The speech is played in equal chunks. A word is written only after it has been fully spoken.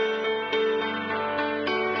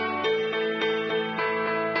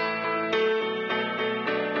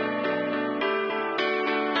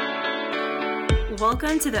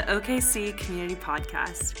Welcome to the OKC Community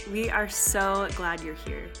Podcast. We are so glad you're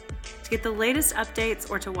here. To get the latest updates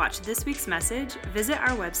or to watch this week's message, visit our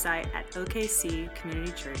website at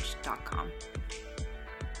okccommunitychurch.com.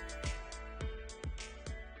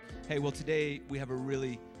 Hey, well, today we have a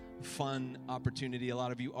really fun opportunity. A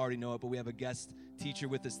lot of you already know it, but we have a guest teacher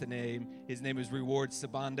with us today. His name is Reward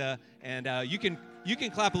Sibanda, and you can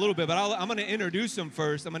clap a little bit, but I'm going to introduce him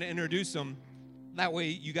first. I'm going to introduce him. That way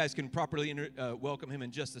you guys can properly welcome him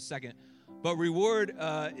in just a second. But Reward,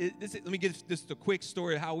 let me give just a quick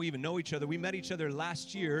story of how we even know each other. We met each other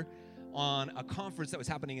last year on a conference that was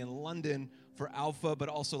happening in London for Alpha, but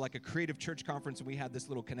also like a creative church conference, and we had this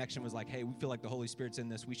little connection. Was like, hey, we feel like the Holy Spirit's in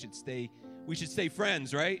this. We should stay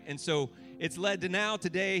friends, right? And so it's led to now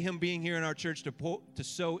today him being here in our church to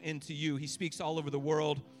sow into you. He speaks all over the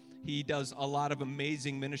world. He does a lot of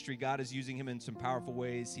amazing ministry. God is using him in some powerful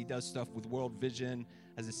ways. He does stuff with World Vision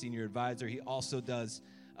as a senior advisor. He also does,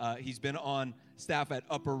 he's been on staff at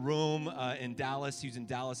Upper Room in Dallas. He was in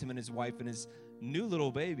Dallas, him and his wife and his new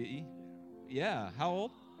little baby. Yeah, how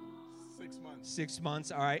old? 6 months. 6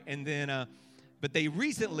 months, all right. And then, but they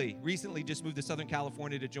recently just moved to Southern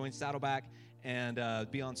California to join Saddleback and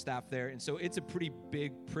be on staff there. And so it's a pretty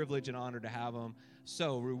big privilege and honor to have him.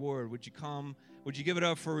 So, Reward, would you come? Would you give it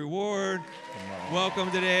up for Reward? Welcome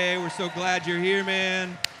today. We're so glad you're here,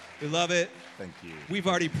 man. We love it. Thank you. We've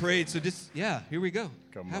already prayed, so just, here we go.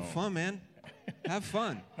 Have on. fun, man. Have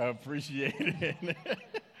fun. I appreciate it.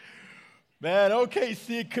 Man,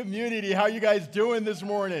 OKC community, how you guys doing this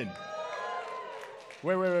morning?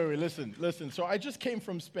 Wait. Listen. So I just came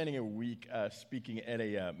from spending a week speaking at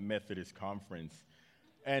a Methodist conference.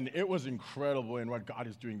 And it was incredible, and what God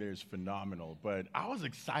is doing there is phenomenal. But I was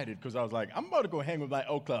excited because I was like, I'm about to go hang with my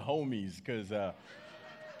Oklahomies because,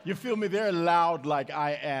 you feel me, they're loud like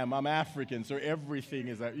I am. I'm African, so everything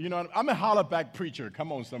is, I'm a hollaback preacher.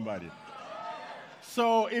 Come on, somebody.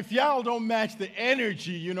 So if y'all don't match the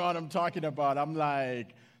energy, you know what I'm talking about. I'm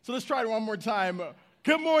like, so let's try it one more time.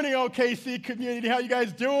 Good morning, OKC community. How you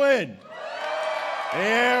guys doing?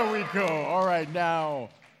 There we go. All right, now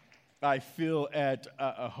I feel at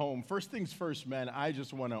a home. First things first, man, I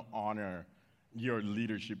just want to honor your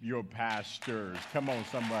leadership, your pastors. Come on,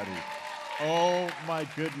 somebody. Oh, my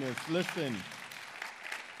goodness. Listen,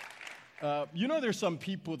 there's some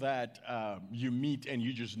people that you meet and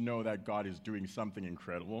you just know that God is doing something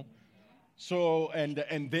incredible. So,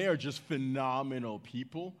 and they are just phenomenal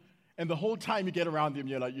people. And the whole time you get around them,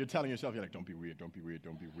 you're telling yourself, don't be weird.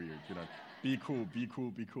 Be cool.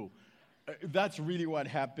 That's really what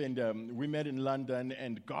happened. We met in London,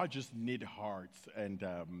 and God just knit hearts. And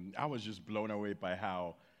I was just blown away by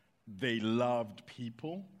how they loved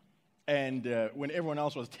people. And when everyone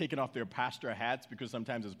else was taking off their pastor hats, because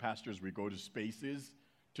sometimes as pastors we go to spaces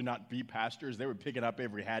to not be pastors, they were picking up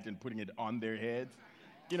every hat and putting it on their heads.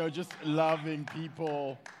 Just loving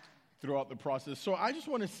people throughout the process. So I just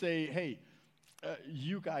want to say, hey,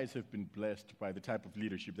 you guys have been blessed by the type of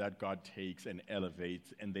leadership that God takes and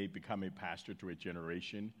elevates, and they become a pastor to a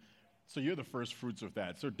generation. So you're the first fruits of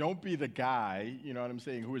that. So don't be the guy,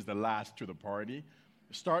 who is the last to the party.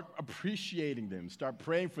 Start appreciating them. Start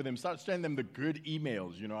praying for them. Start sending them the good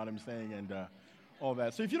emails, and all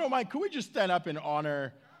that. So if you don't mind, could we just stand up and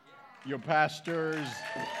honor your pastors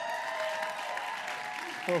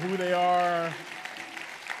for who they are?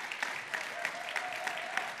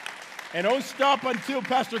 And don't stop until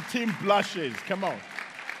Pastor Tim blushes. Come on.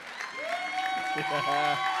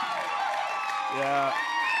 Yeah.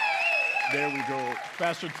 There we go.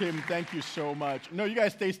 Pastor Tim, thank you so much. No, you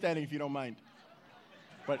guys stay standing if you don't mind.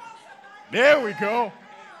 But there we go.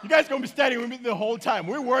 You guys going to be standing with me the whole time.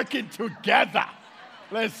 We're working together.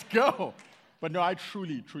 Let's go. But no, I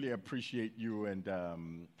truly appreciate you and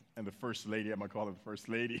the First Lady. I'm going to call her the First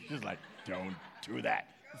Lady. She's like, don't do that.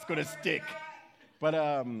 It's going to stick. But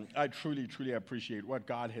I truly appreciate what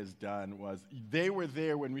God has done. They were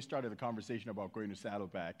there when we started the conversation about going to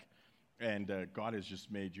Saddleback, and God has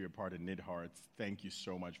just made you a part of Knit Hearts. Thank you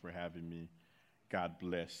so much for having me. God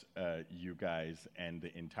bless you guys and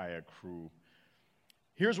the entire crew.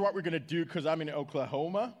 Here's what we're going to do, because I'm in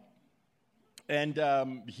Oklahoma, and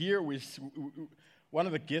here one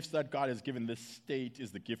of the gifts that God has given this state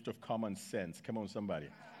is the gift of common sense. Come on, somebody.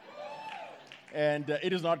 And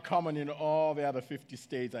it is not common in all the other 50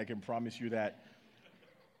 states, I can promise you that.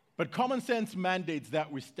 But common sense mandates that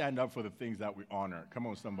we stand up for the things that we honor. Come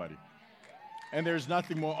on, somebody. And there's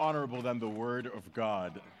nothing more honorable than the Word of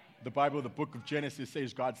God. The Bible, the book of Genesis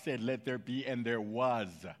says, God said, let there be, and there was.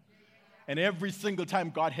 And every single time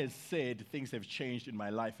God has said, things have changed in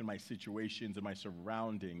my life and my situations and my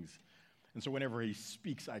surroundings. And so whenever he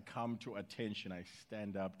speaks, I come to attention, I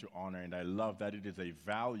stand up to honor, and I love that it is a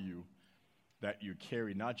value that you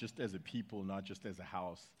carry, not just as a people, not just as a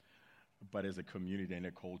house, but as a community and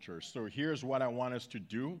a culture. So here's what I want us to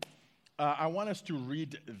do. I want us to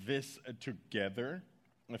read this together,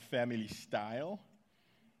 a family style.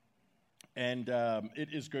 And it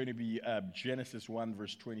is going to be Genesis 1,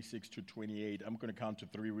 verse 26 to 28. I'm going to count to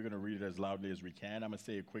 3. We're going to read it as loudly as we can. I'm going to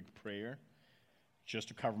say a quick prayer just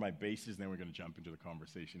to cover my bases, and then we're going to jump into the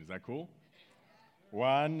conversation. Is that cool?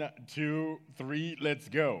 1, 2, 3, let's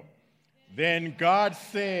go. Then God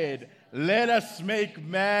said, "Let us make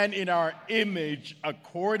man in our image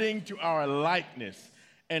according to our likeness,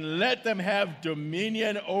 and let them have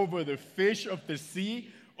dominion over the fish of the sea,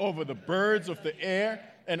 over the birds of the air,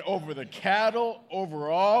 and over the cattle, over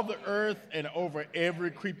all the earth, and over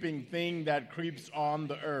every creeping thing that creeps on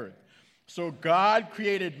the earth." So God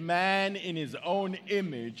created man in his own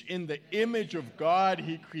image. In the image of God,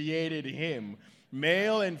 he created him.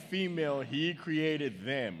 Male and female, he created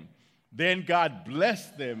them. Then God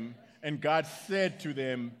blessed them, and God said to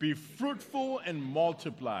them, "Be fruitful and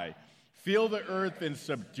multiply. Fill the earth and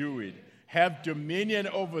subdue it. Have dominion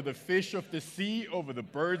over the fish of the sea, over the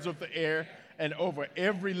birds of the air, and over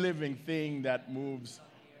every living thing that moves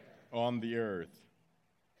on the earth."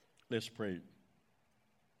 Let's pray.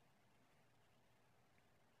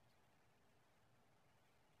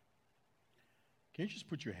 Can you just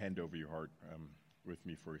put your hand over your heart with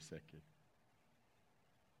me for a second?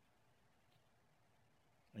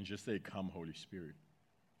 And just say, "Come, Holy Spirit."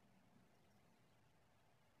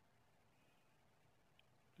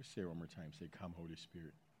 Just say it one more time. Say, "Come, Holy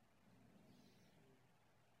Spirit."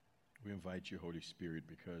 We invite you, Holy Spirit,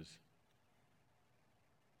 because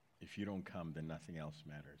if you don't come, then nothing else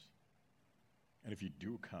matters. And if you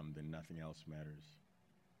do come, then nothing else matters.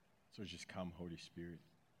 So just come, Holy Spirit.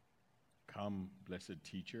 Come, blessed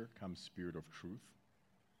teacher. Come, Spirit of truth.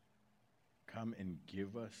 Come and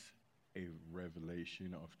give us a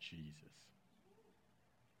revelation of Jesus.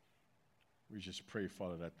 We just pray,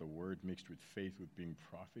 Father, that the word mixed with faith would be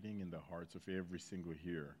profiting in the hearts of every single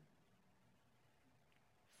hearer.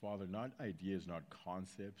 Father, not ideas, not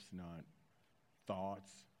concepts, not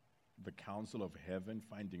thoughts, the counsel of heaven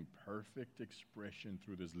finding perfect expression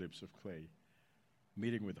through these lips of clay,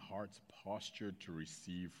 meeting with hearts postured to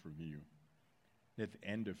receive from you. At the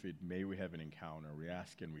end of it, may we have an encounter. We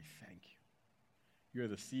ask and we thank you. You are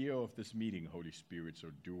the CEO of this meeting, Holy Spirit,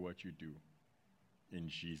 so do what you do. In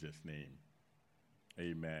Jesus' name,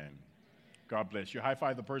 amen. God bless you. High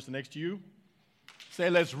five the person next to you. Say,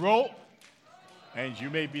 "Let's roll." And you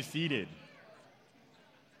may be seated.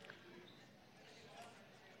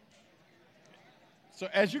 So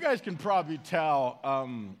as you guys can probably tell,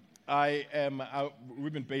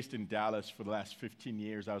 we've been based in Dallas for the last 15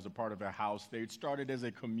 years. I was a part of a house there. It started as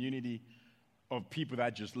a community of people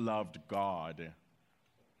that just loved God.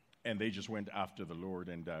 And they just went after the Lord.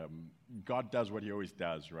 And God does what he always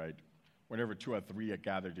does, right? Whenever 2 or 3 are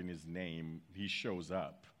gathered in his name, he shows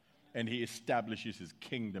up. And he establishes his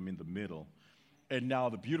kingdom in the middle. And now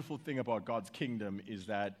the beautiful thing about God's kingdom is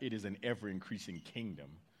that it is an ever-increasing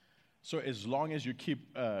kingdom. So as long as you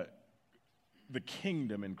keep the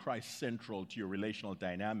kingdom and Christ central to your relational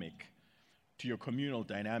dynamic, to your communal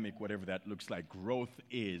dynamic, whatever that looks like, growth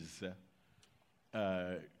is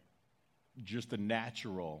just a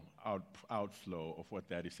natural outflow of what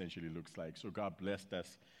that essentially looks like. So God blessed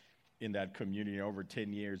us in that community. Over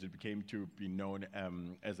 10 years, it became to be known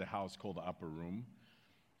as a house called the Upper Room.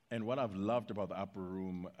 And what I've loved about the Upper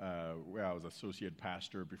Room, where I was associate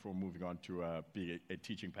pastor before moving on to be a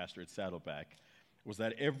teaching pastor at Saddleback, was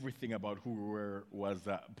that everything about who we were was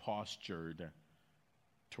postured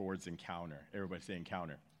towards encounter. Everybody say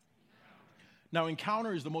encounter. Now,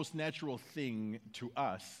 encounter is the most natural thing to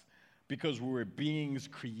us because we were beings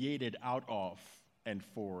created out of and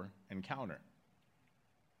for encounter.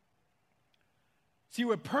 See,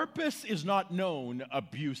 where purpose is not known,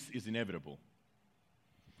 abuse is inevitable.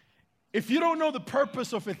 If you don't know the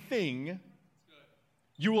purpose of a thing,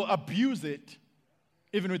 you will abuse it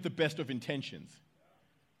even with the best of intentions.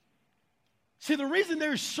 See, the reason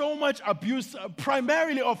there is so much abuse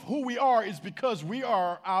primarily of who we are is because we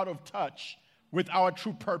are out of touch with our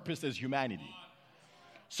true purpose as humanity.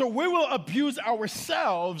 So we will abuse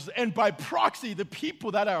ourselves and by proxy the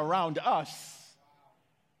people that are around us.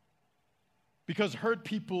 Because hurt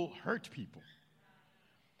people hurt people.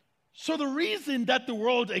 So the reason that the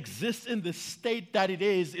world exists in the state that it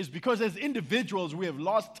is because as individuals we have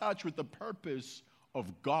lost touch with the purpose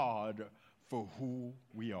of God for who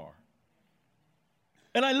we are.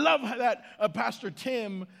 And I love that Pastor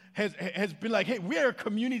Tim has been like, hey, we're a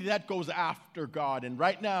community that goes after God. And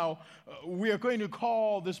right now, we are going to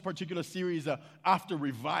call this particular series After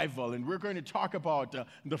Revival. And we're going to talk about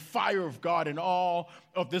the fire of God and all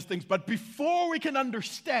of these things. But before we can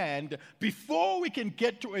understand, before we can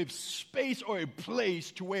get to a space or a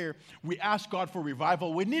place to where we ask God for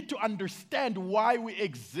revival, we need to understand why we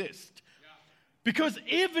exist. Because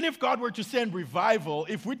even if God were to send revival,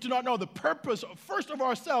 if we do not know the purpose, first of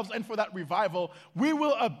ourselves and for that revival, we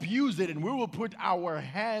will abuse it and we will put our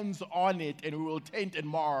hands on it and we will taint and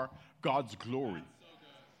mar God's glory.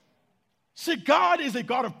 See, God is a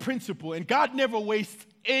God of principle, and God never wastes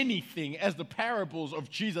anything, as the parables of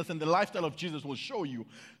Jesus and the lifestyle of Jesus will show you.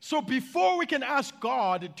 So before we can ask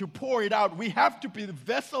God to pour it out, we have to be the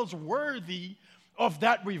vessels worthy of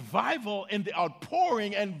that revival and the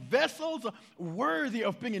outpouring, and vessels worthy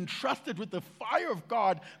of being entrusted with the fire of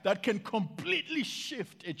God that can completely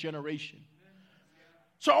shift a generation.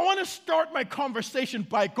 So I want to start my conversation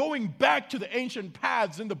by going back to the ancient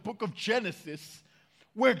paths in the book of Genesis,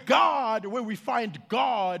 where we find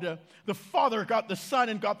God, the Father, God the Son,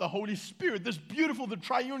 and God the Holy Spirit, this beautiful, the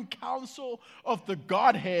triune council of the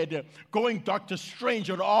Godhead, going Doctor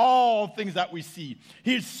Strange on all things that we see.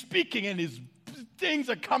 He is speaking, and his things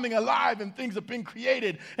are coming alive and things are being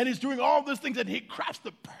created, and he's doing all those things, and he crafts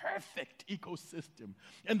the perfect ecosystem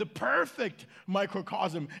and the perfect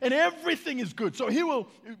microcosm, and everything is good. So he will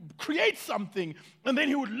create something, and then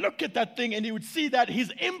he would look at that thing and he would see that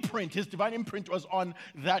his imprint, his divine imprint, was on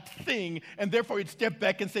that thing, and therefore he'd step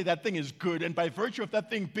back and say that thing is good. And by virtue of that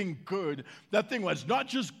thing being good, that thing was not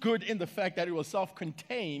just good in the fact that it was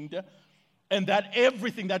self-contained, and that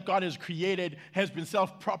everything that God has created has been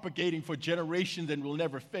self-propagating for generations and will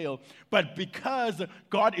never fail. But because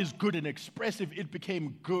God is good and expressive, it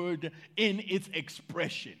became good in its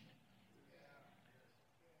expression.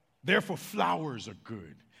 Therefore, flowers are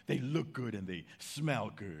good. They look good and they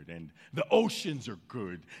smell good. And the oceans are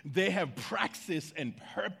good. They have praxis and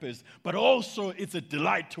purpose, but also it's a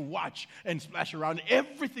delight to watch and splash around.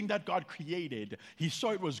 Everything that God created, he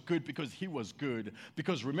saw it was good because he was good.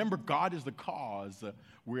 Because remember, God is the cause,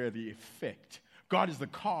 we're the effect. God is the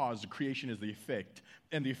cause, creation is the effect,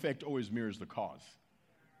 and the effect always mirrors the cause.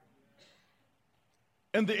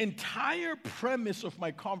 And the entire premise of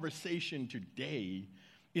my conversation today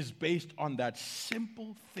is based on that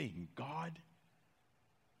simple thing. God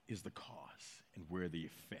is the cause, and we're the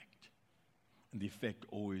effect. And the effect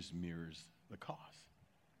always mirrors the cause.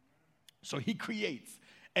 So he creates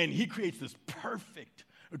this perfect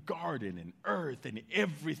garden and earth and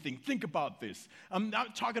everything. Think about this. I'm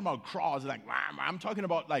not talking about crows like, I'm talking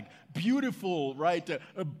about like beautiful, right,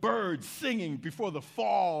 birds singing before the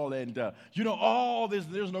fall, and all this.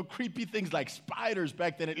 There's no creepy things like spiders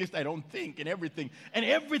back then, at least I don't think, and everything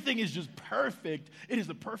is just perfect. It is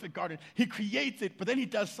the perfect garden. He creates it, but then he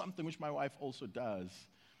does something which my wife also does,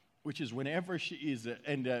 which is whenever she is,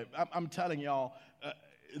 I'm telling y'all,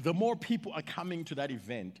 the more people are coming to that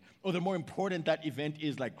event, or the more important that event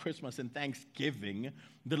is, like Christmas and Thanksgiving,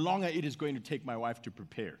 the longer it is going to take my wife to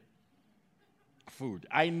prepare food.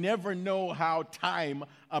 I never know how time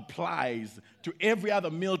applies to every other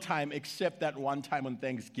mealtime except that one time on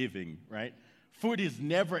Thanksgiving, right? Food is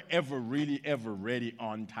never, ever, really, ever ready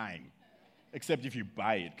on time, except if you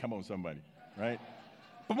buy it. Come on, somebody, right?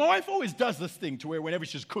 But my wife always does this thing to where whenever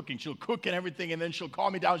she's cooking, she'll cook and everything, and then she'll call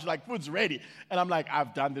me down. She's like, food's ready. And I'm like,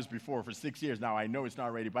 I've done this before for 6 years now. I know it's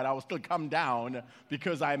not ready, but I will still come down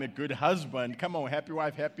because I'm a good husband. Come on, happy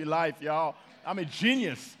wife, happy life, y'all. I'm a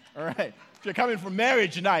genius, all right? If you're coming for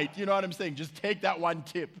marriage night, you know what I'm saying? Just take that one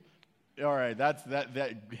tip. All right, that's that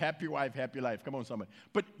happy wife, happy life. Come on, somebody.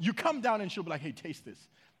 But you come down and she'll be like, hey, taste this.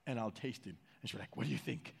 And I'll taste it. And she'll be like, what do you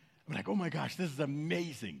think? I'm like, oh my gosh, this is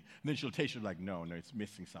amazing. And then she'll taste it, she'll be like, no, it's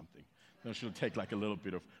missing something. Then she'll take like a little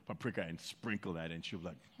bit of paprika and sprinkle that, and she'll be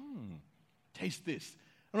like, taste this.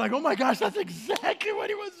 I'm like, oh my gosh, that's exactly what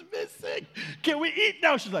he was missing. Can we eat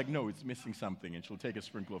now? She's like, no, it's missing something. And she'll take a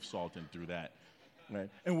sprinkle of salt and do that. Right?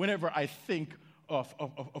 And whenever I think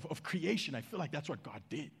of creation, I feel like that's what God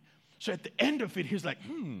did. So at the end of it, he's like,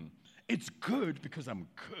 it's good because I'm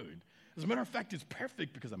good. As a matter of fact, it's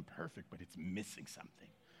perfect because I'm perfect, but it's missing something.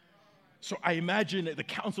 So I imagine the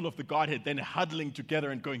council of the Godhead then huddling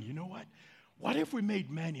together and going, you know what? What if we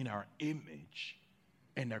made man in our image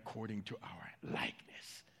and according to our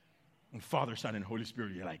likeness? And Father, Son, and Holy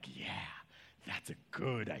Spirit, you're like, yeah, that's a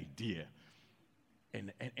good idea.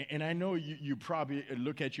 And I know you probably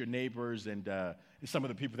look at your neighbors and some of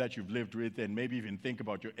the people that you've lived with and maybe even think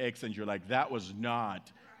about your ex and you're like, that was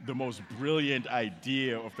not the most brilliant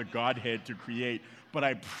idea of the Godhead to create. But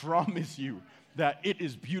I promise you that it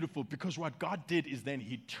is beautiful because what God did is then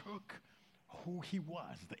he took who he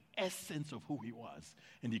was, the essence of who he was,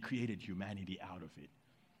 and he created humanity out of it.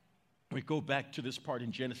 We go back to this part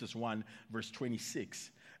in Genesis 1, verse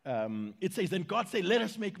 26. It says, then God said, let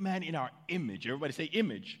us make man in our image. Everybody say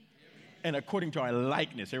image. And according to our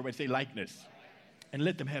likeness. Everybody say likeness. And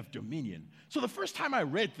let them have dominion. So the first time I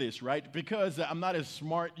read this, right, because I'm not as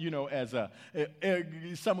smart, as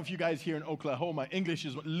some of you guys here in Oklahoma, English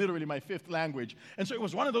is literally my fifth language. And so it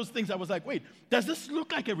was one of those things I was like, wait, does this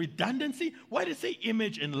look like a redundancy? Why did it say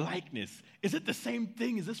image and likeness? Is it the same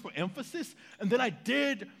thing? Is this for emphasis? And then I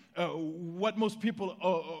did what most people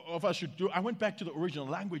of us should do. I went back to the original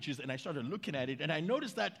languages and I started looking at it. And I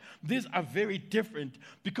noticed that these are very different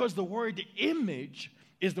because the word image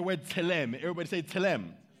is the word telem. Everybody say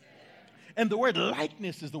telem. And the word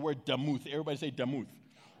likeness is the word damuth. Everybody say damuth.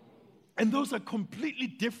 And those are completely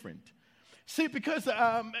different. See, because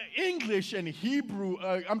English and Hebrew,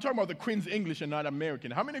 I'm talking about the Queen's English and not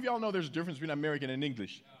American. How many of y'all know there's a difference between American and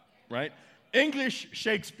English? Right? English,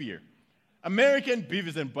 Shakespeare. American,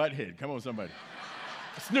 Beavis and Butthead. Come on, somebody.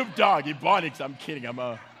 Snoop Dogg, Ebonics. I'm kidding. I'm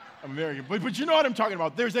American. But you know what I'm talking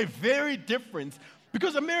about. There's a very difference.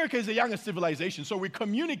 Because America is a younger civilization, so we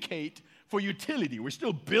communicate for utility. We're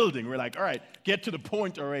still building. We're like, all right, get to the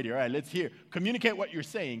point already. All right, let's hear. Communicate what you're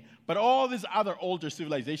saying. But all these other older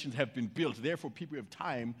civilizations have been built. Therefore, people have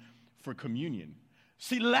time for communion.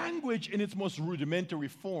 See, language in its most rudimentary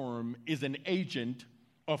form is an agent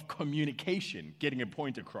of communication, getting a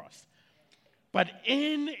point across. But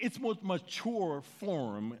in its most mature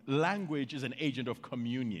form, language is an agent of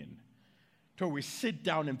communion. So we sit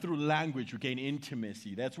down and through language we gain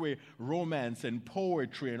intimacy. That's where romance and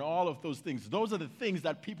poetry and all of those things, those are the things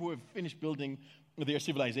that people who have finished building their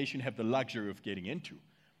civilization have the luxury of getting into.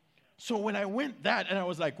 So when I went that and I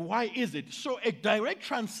was like, why is it? So a direct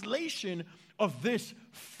translation of this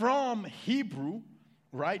from Hebrew,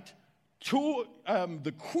 right, to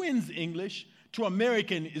the Queen's English, to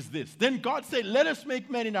American is this. Then God said, let us make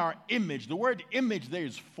man in our image. The word image there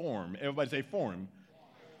is form. Everybody say form.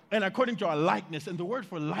 And according to our likeness, and the word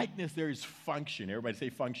for likeness there is function. Everybody say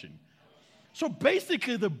function. So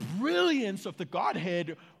basically the brilliance of the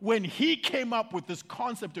Godhead when he came up with this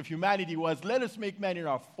concept of humanity was, let us make man in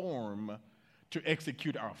our form to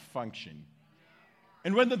execute our function.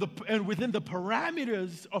 And within the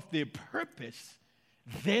parameters of their purpose,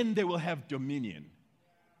 then they will have dominion.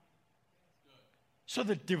 So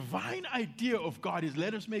the divine idea of God is,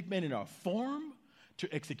 let us make man in our form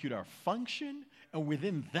to execute our function. And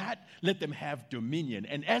within that, let them have dominion.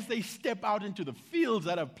 And as they step out into the fields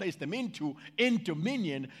that I've placed them into, in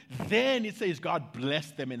dominion, then it says God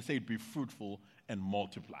blessed them and said, be fruitful and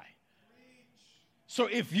multiply. So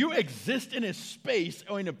if you exist in a space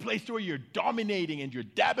or in a place where you're dominating and you're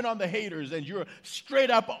dabbing on the haters and you're straight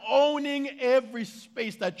up owning every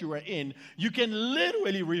space that you are in, you can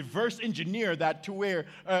literally reverse engineer that to where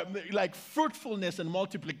like fruitfulness and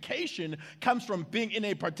multiplication comes from being in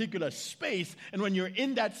a particular space. And when you're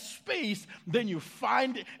in that space, then you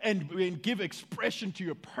find and give expression to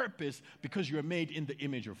your purpose because you're made in the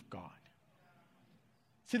image of God.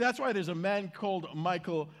 See, that's why there's a man called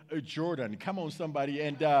Michael Jordan. Come on, somebody.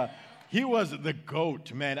 And he was the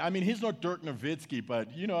GOAT, man. I mean, he's not Dirk Nowitzki,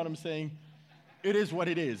 but you know what I'm saying? It is what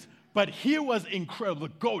it is. But he was incredible,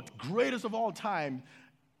 the GOAT, greatest of all time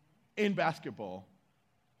in basketball.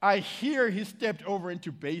 I hear he stepped over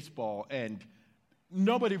into baseball, and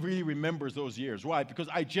nobody really remembers those years. Why? Because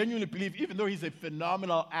I genuinely believe, even though he's a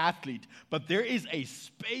phenomenal athlete, but there is a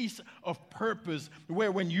space of purpose where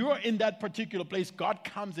when you're in that particular place, God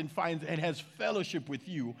comes and finds and has fellowship with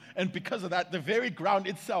you. And because of that, the very ground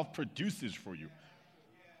itself produces for you.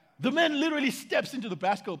 The man literally steps into the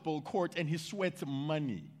basketball court and he sweats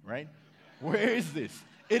money, right? Where is this?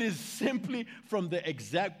 It is simply from the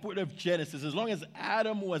exact point of Genesis. As long as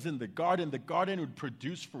Adam was in the garden would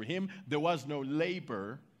produce for him. There was no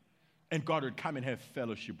labor, and God would come and have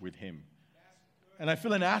fellowship with him. And I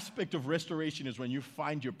feel an aspect of restoration is when you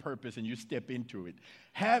find your purpose and you step into it.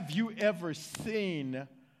 Have you ever seen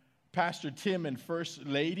Pastor Tim and First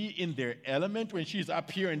Lady in their element when she's up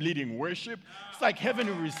here and leading worship? It's like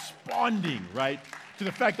heaven responding, right, to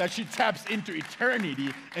the fact that she taps into eternity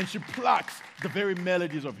and she plucks the very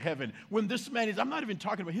melodies of heaven. When this man is, I'm not even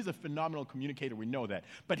talking about, he's a phenomenal communicator, we know that,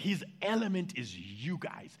 but his element is you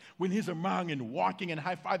guys. When he's among and walking and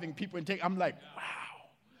high-fiving people and I'm like, wow.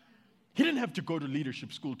 He didn't have to go to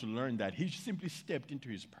leadership school to learn that. He simply stepped into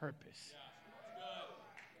his purpose.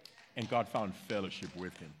 And God found fellowship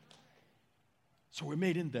with him. So we're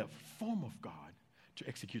made in the form of God to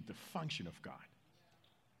execute the function of God.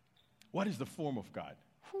 What is the form of God?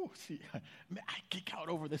 Whew, see, man, I geek out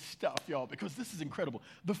over this stuff, y'all, because this is incredible.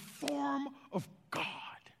 The form of God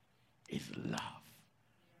is love.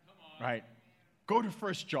 Right? Go to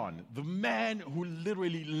 1 John. The man who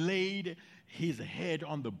literally laid his head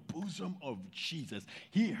on the bosom of Jesus.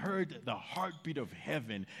 He heard the heartbeat of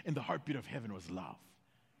heaven, and the heartbeat of heaven was love.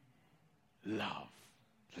 Love.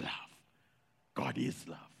 Love. God is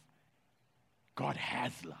love. God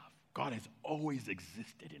has love. God has always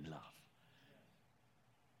existed in love.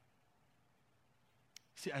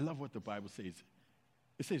 See, I love what the Bible says.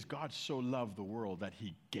 It says God so loved the world that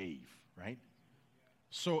he gave, right?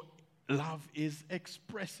 So love is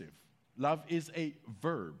expressive. Love is a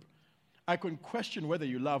verb. I can question whether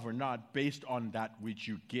you love or not based on that which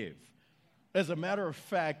you give. As a matter of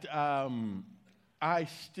fact, I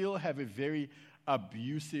still have a very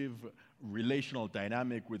abusive relational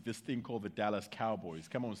dynamic with this thing called the Dallas Cowboys.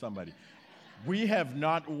 Come on, somebody. We have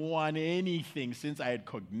not won anything since I had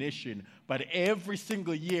cognition, but every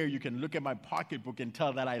single year you can look at my pocketbook and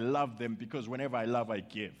tell that I love them because whenever I love, I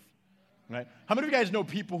give. Right? How many of you guys know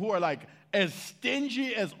people who are like as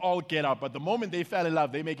stingy as all get out, but the moment they fell in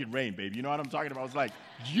love, they make it rain, baby? You know what I'm talking about? It's like,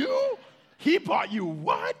 you? He bought you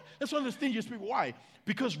what? That's one of the stingiest people. Why?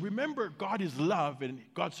 Because remember, God is love, and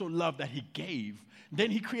God so loved that he gave.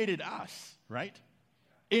 Then he created us, right?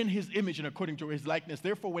 In his image and according to his likeness.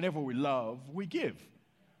 Therefore, whenever we love, we give.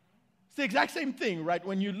 It's the exact same thing, right?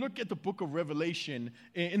 When you look at the book of Revelation,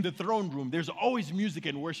 in the throne room, there's always music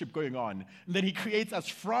and worship going on. And then he creates us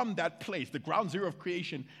from that place. The ground zero of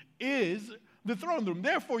creation is the throne room.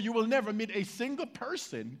 Therefore, you will never meet a single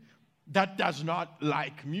person that does not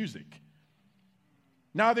like music.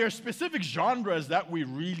 Now, there are specific genres that we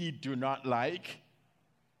really do not like.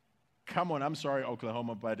 Come on, I'm sorry,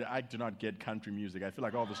 Oklahoma, but I do not get country music. I feel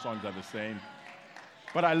like all the songs are the same.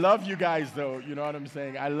 But I love you guys, though. You know what I'm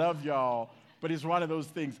saying? I love y'all. But it's one of those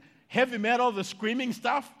things. Heavy metal, the screaming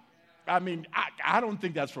stuff, I mean, I don't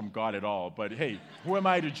think that's from God at all. But hey, who am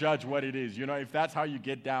I to judge what it is? You know, if that's how you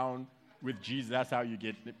get down with Jesus, that's how you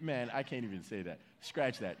get, man, I can't even say that.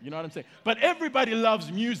 Scratch that. You know what I'm saying? But everybody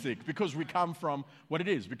loves music because we come from what it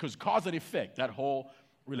is, because cause and effect, that whole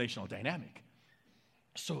relational dynamic.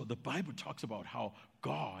 So the Bible talks about how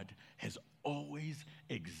God has always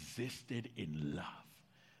existed in love.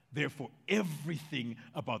 Therefore, everything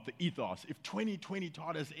about the ethos, if 2020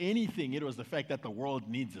 taught us anything, it was the fact that the world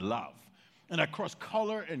needs love. And across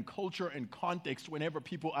color and culture and context, whenever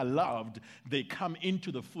people are loved, they come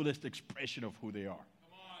into the fullest expression of who they are.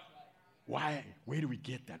 Why? Where do we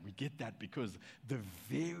get that? We get that because the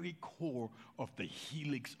very core of the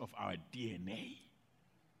helix of our DNA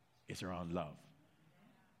is around love.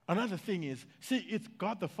 Another thing is, see, it's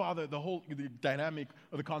God the Father, the dynamic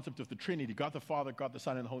of the concept of the Trinity. God the Father, God the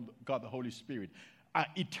Son, and God the Holy Spirit are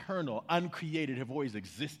eternal, uncreated, have always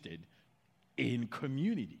existed in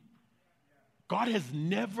community. God has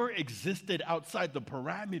never existed outside the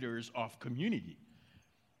parameters of community.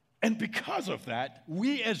 And because of that,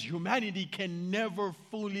 we as humanity can never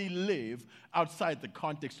fully live outside the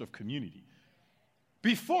context of community.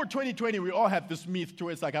 Before 2020, we all had this myth to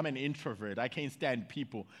us, like, I'm an introvert. I can't stand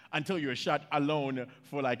people until you're shut alone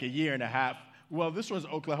for like a year and a half. Well, this was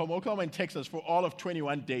Oklahoma. Oklahoma and Texas for all of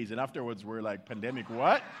 21 days. And afterwards, we're like, pandemic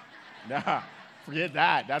what? Nah, forget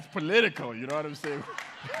that. That's political. You know what I'm saying?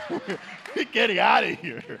 We're getting out of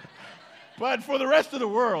here. But for the rest of the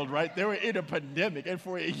world, right, they were in a pandemic. And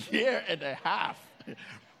for a year and a half,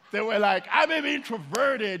 they were like, I may be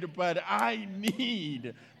introverted, but I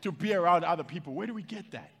need to be around other people. Where do we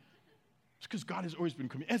get that? It's because God has always been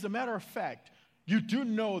committed. As a matter of fact, you do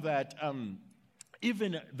know that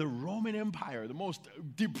even the Roman Empire, the most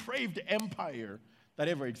depraved empire that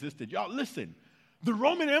ever existed. Y'all, listen. The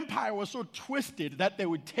Roman Empire was so twisted that they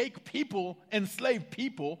would take people, enslave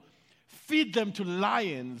people, feed them to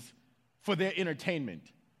lions for their entertainment.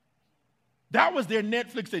 That was their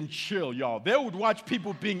Netflix and chill, y'all. They would watch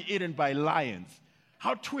people being eaten by lions.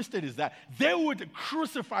 How twisted is that? They would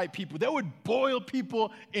crucify people. They would boil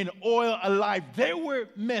people in oil alive. They were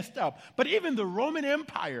messed up. But even the Roman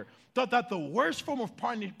Empire thought that the worst form of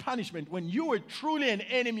punishment, when you were truly an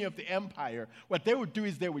enemy of the empire, what they would do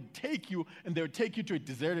is they would take you and they would take you to a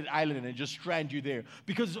deserted island and just strand you there.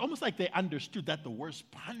 Because it's almost like they understood that the worst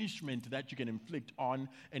punishment that you can inflict on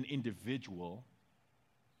an individual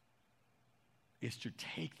is to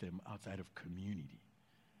take them outside of community.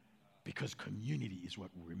 Because community is what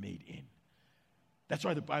we're made in. That's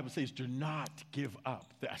why the Bible says, do not give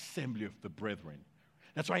up the assembly of the brethren.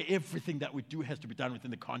 That's why everything that we do has to be done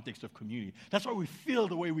within the context of community. That's why we feel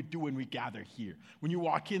the way we do when we gather here. When you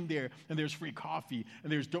walk in there and there's free coffee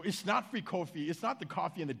and it's not free coffee. It's not the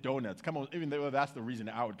coffee and the donuts. Come on, even though that's the reason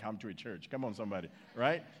I would come to a church. Come on, somebody,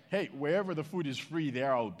 right? Hey, wherever the food is free,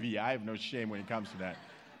 there I'll be. I have no shame when it comes to that.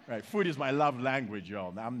 Right? Food is my love language,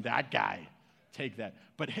 y'all. I'm that guy. Take that.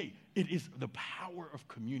 But hey, it is the power of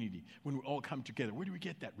community when we all come together. Where do we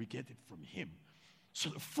get that? We get it from Him. So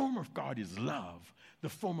the form of God is love. The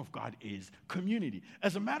form of God is community.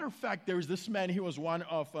 As a matter of fact, there was this man, he was one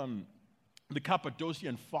of the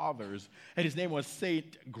Cappadocian fathers, and his name was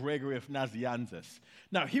Saint Gregory of Nazianzus.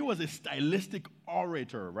 Now, he was a stylistic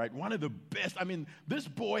orator, right? One of the best. I mean, this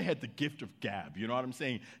boy had the gift of gab, you know what I'm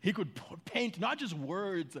saying? He could paint not just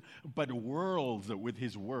words, but worlds with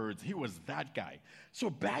his words. He was that guy. So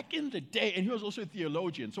back in the day, and he was also a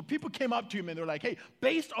theologian, so people came up to him and they were like, hey,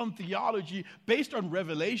 based on theology, based on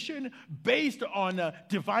revelation, based on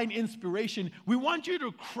divine inspiration, we want you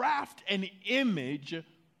to craft an image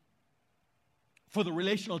for the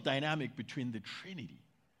relational dynamic between the Trinity.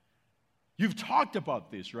 You've talked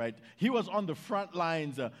about this, right? He was on the front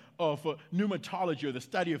lines of pneumatology, or the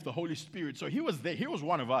study of the Holy Spirit. So he was there. He was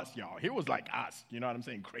one of us, y'all. He was like us. You know what I'm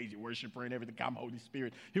saying? Crazy worshiper and everything. Come, Holy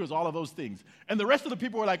Spirit. He was all of those things. And the rest of the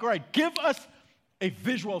people were like, all right, give us a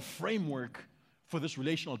visual framework for this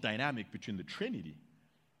relational dynamic between the Trinity.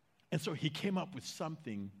 And so he came up with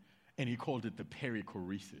something, and he called it the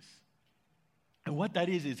perichoresis. And what that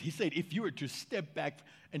is he said, if you were to step back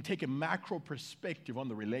and take a macro perspective on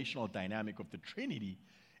the relational dynamic of the Trinity,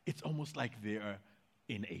 it's almost like they're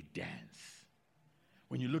in a dance.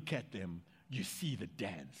 When you look at them, you see the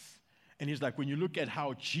dance. And he's like, when you look at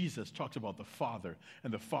how Jesus talks about the Father,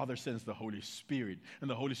 and the Father sends the Holy Spirit, and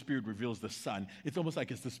the Holy Spirit reveals the Son, it's almost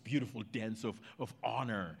like it's this beautiful dance of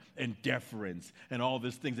honor and deference and all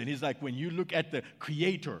these things. And he's like, when you look at the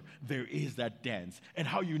Creator, there is that dance. And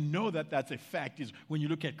how you know that that's a fact is when you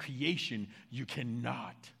look at creation, you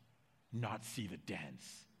cannot not see the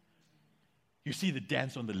dance. You see the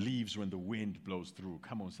dance on the leaves when the wind blows through.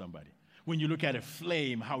 Come on, somebody. When you look at a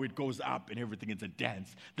flame, how it goes up and everything, it's a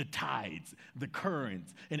dance. The tides, the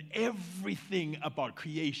currents, and everything about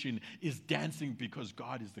creation is dancing because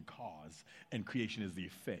God is the cause and creation is the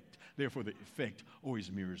effect. Therefore, the effect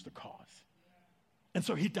always mirrors the cause. And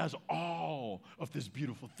so he does all of these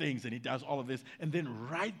beautiful things, and he does all of this. And then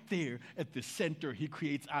right there at the center, he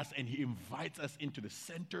creates us, and he invites us into the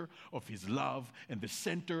center of his love, and the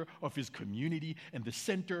center of his community, and the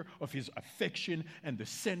center of his affection, and the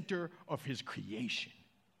center of his creation.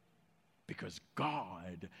 Because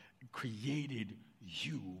God created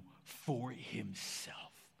you for himself.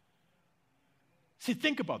 See,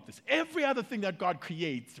 think about this. Every other thing that God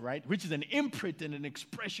creates, right, which is an imprint and an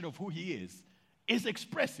expression of who he is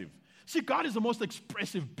expressive. See, God is the most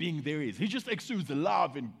expressive being there is. He just exudes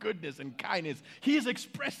love and goodness and kindness. He is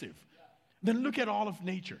expressive. Then look at all of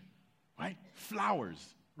nature, right?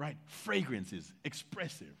 Flowers, right? Fragrances,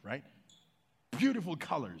 expressive, right? Beautiful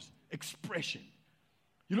colors, expression.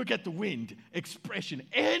 You look at the wind, expression.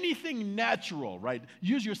 Anything natural, right?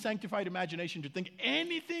 Use your sanctified imagination to think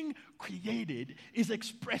anything created is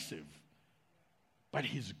expressive. But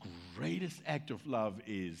his greatest act of love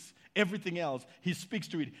is everything else. He speaks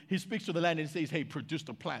to it. He speaks to the land and he says, hey, produce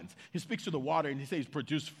the plants. He speaks to the water and he says,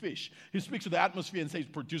 produce fish. He speaks to the atmosphere and says,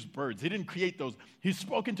 produce birds. He didn't create those. He's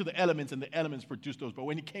spoken to the elements and the elements produced those. But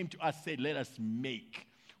when he came to us, said, let us make,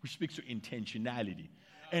 which speaks to intentionality.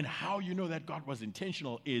 And how you know that God was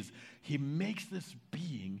intentional is he makes this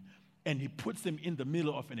being and he puts them in the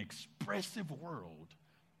middle of an expressive world,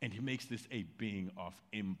 and he makes this a being of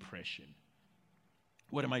impression.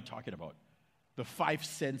 What am I talking about? The five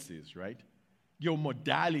senses, right? Your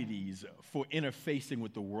modalities for interfacing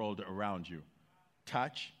with the world around you.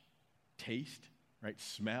 Touch, taste, right?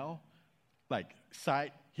 Smell, like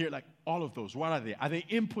sight, hear, like all of those. What are they? Are they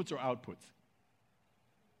inputs or outputs?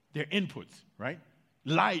 They're inputs, right?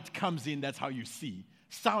 Light comes in, that's how you see.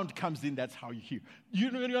 Sound comes in, that's how you hear.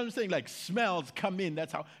 You know what I'm saying? Like smells come in,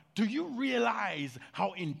 that's how. Do you realize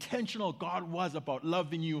how intentional God was about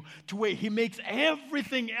loving you to where he makes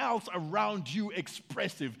everything else around you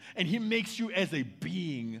expressive, and he makes you as a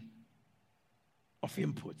being of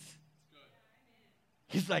inputs?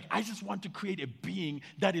 He's like, I just want to create a being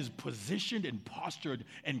that is positioned and postured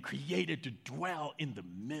and created to dwell in the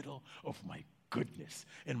middle of my goodness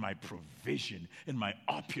and my provision and my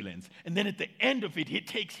opulence. And then at the end of it, he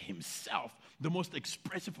takes himself, the most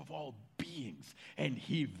expressive of all beings, and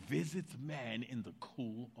he visits man in the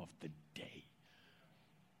cool of the day.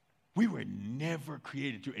 We were never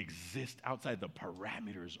created to exist outside the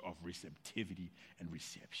parameters of receptivity and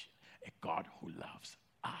reception. A God who loves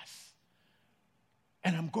us.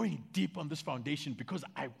 And I'm going deep on this foundation because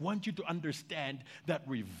I want you to understand that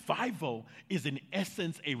revival is in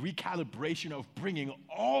essence a recalibration of bringing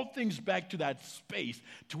all things back to that space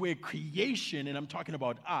to where creation, and I'm talking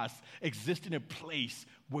about us, exist in a place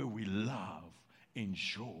where we love,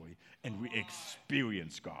 enjoy, and we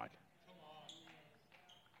experience God.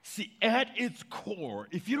 See, at its core,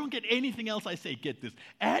 if you don't get anything else I say, get this.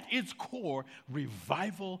 At its core,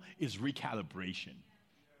 revival is recalibration.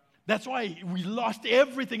 That's why we lost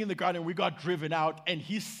everything in the garden. We got driven out, and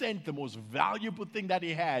he sent the most valuable thing that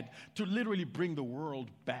he had to literally bring the world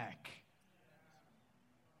back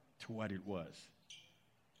to what it was.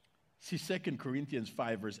 See, 2 Corinthians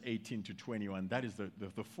 5, verse 18 to 21, that is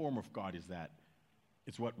the form of God is that.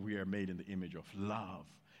 It's what we are made in the image of, love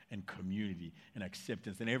and community and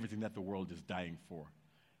acceptance and everything that the world is dying for.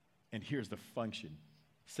 And here's the function.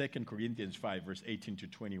 2 Corinthians 5, verse 18 to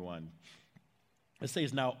 21. It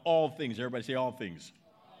says, now all things, everybody say all things,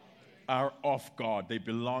 are of God. They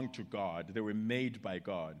belong to God. They were made by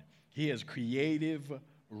God. He has creative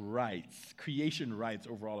rights, creation rights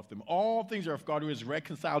over all of them. All things are of God, who has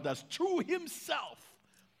reconciled us to himself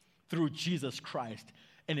through Jesus Christ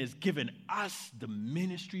and has given us the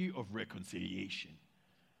ministry of reconciliation.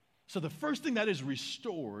 So the first thing that is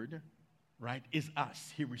restored, right, is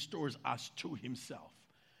us. He restores us to himself,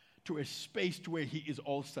 to a space to where he is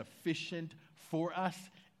all sufficient for us,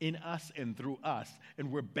 in us, and through us. And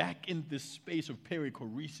we're back in this space of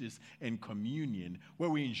perichoresis and communion where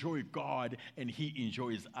we enjoy God and he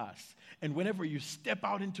enjoys us. And whenever you step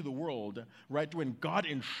out into the world, right, when God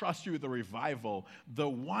entrusts you with a revival, the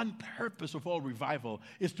one purpose of all revival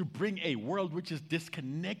is to bring a world which is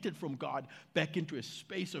disconnected from God back into a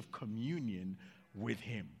space of communion with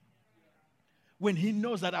him. When he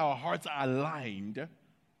knows that our hearts are aligned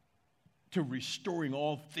to restoring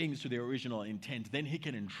all things to their original intent, then he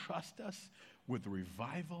can entrust us with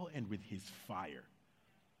revival and with his fire.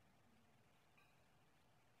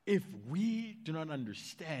 If we do not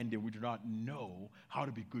understand and we do not know how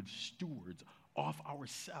to be good stewards of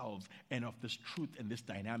ourselves and of this truth and this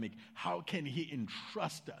dynamic, how can he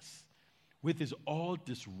entrust us with his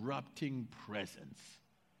all-disrupting presence?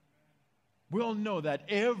 We all know that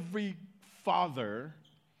every father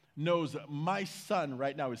knows that my son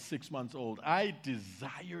right now is 6 months old. I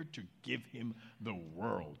desire to give him the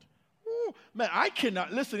world. Ooh, man, I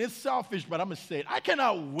cannot, listen, it's selfish, but I'm going to say it. I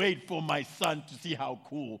cannot wait for my son to see how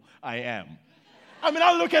cool I am. I mean,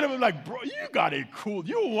 I look at him and I'm like, bro, you got it cool.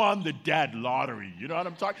 You won the dad lottery. You know what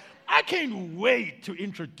I'm talking? I can't wait to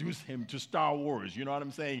introduce him to Star Wars. You know what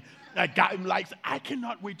I'm saying? I got him likes. I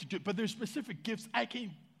cannot wait to do it. But there's specific gifts I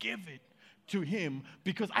can't give it to him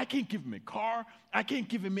because I can't give him a car. I can't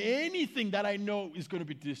give him anything that I know is going to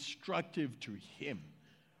be destructive to him.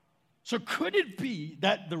 So could it be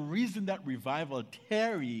that the reason that revival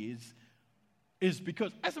tarries is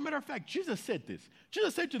because, as a matter of fact, Jesus said this.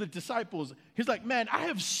 Jesus said to the disciples, he's like, man, I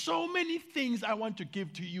have so many things I want to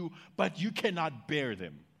give to you, but you cannot bear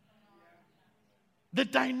them. The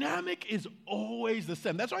dynamic is always the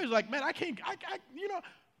same. That's why he's like, man, I can't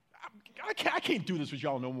do this with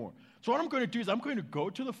y'all no more. So what I'm going to do is I'm going to go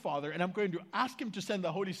to the Father and I'm going to ask him to send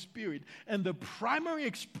the Holy Spirit. And the primary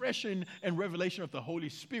expression and revelation of the Holy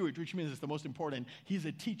Spirit, which means it's the most important, he's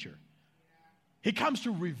a teacher. He comes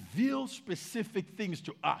to reveal specific things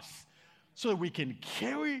to us so that we can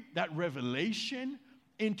carry that revelation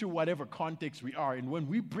into whatever context we are. And when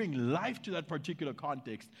we bring life to that particular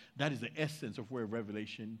context, that is the essence of where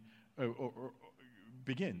revelation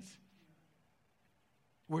begins,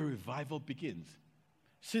 where revival begins.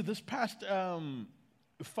 See, this past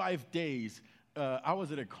 5 days, I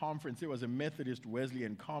was at a conference. It was a Methodist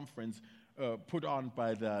Wesleyan conference put on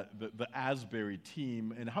by the Asbury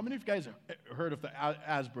team. And how many of you guys heard of the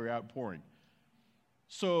Asbury outpouring?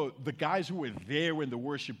 So the guys who were there when the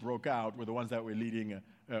worship broke out were the ones that were leading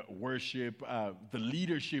worship, the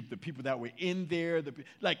leadership, the people that were in there.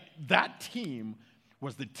 Like that team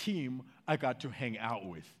was the team I got to hang out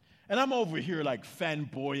with. And I'm over here like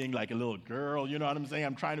fanboying like a little girl, you know what I'm saying?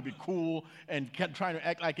 I'm trying to be cool and trying to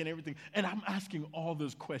act like and everything. And I'm asking all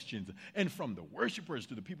those questions. And from the worshipers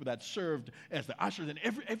to the people that served as the ushers, and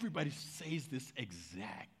everybody says this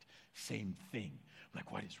exact same thing. Like,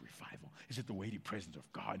 what is revival? Is it the weighty presence of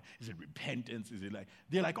God? Is it repentance? Is it like,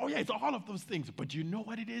 they're like, oh yeah, it's all of those things. But you know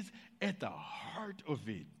what it is? At the heart of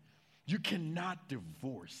it, you cannot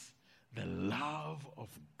divorce the love of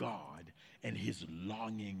God and his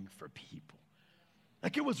longing for people.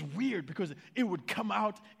 Like, it was weird because it would come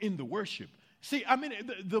out in the worship. See, I mean,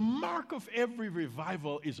 the mark of every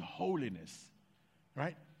revival is holiness,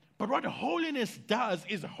 right? But what holiness does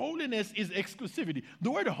is holiness is exclusivity.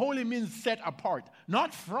 The word holy means set apart,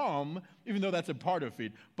 not from, even though that's a part of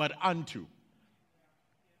it, but unto.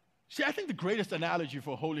 See, I think the greatest analogy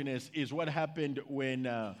for holiness is what happened when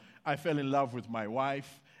I fell in love with my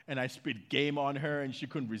wife and I spit game on her and she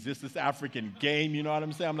couldn't resist this African game, you know what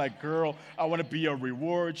I'm saying? I'm like, girl, I want to be your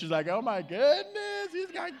reward. She's like, oh my goodness,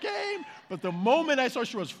 he's got game. But the moment I saw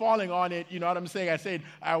she was falling on it, you know what I'm saying? I said,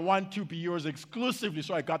 I want to be yours exclusively.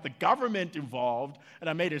 So I got the government involved and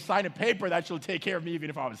I made her sign a paper that she'll take care of me even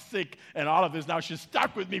if I was sick and all of this. Now she's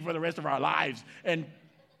stuck with me for the rest of our lives. And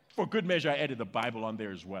for good measure, I added the Bible on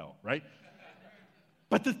there as well, right?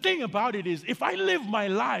 But the thing about it is, if I live my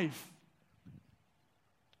life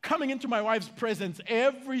coming into my wife's presence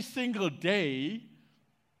every single day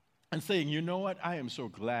and saying, you know what, I am so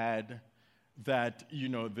glad that, you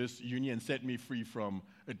know, this union set me free from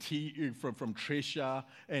Trisha,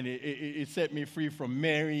 and it set me free from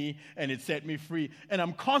Mary, and it set me free. And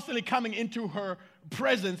I'm constantly coming into her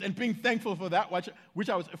presence and being thankful for that, which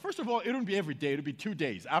I was, first of all, it wouldn't be every day, it would be 2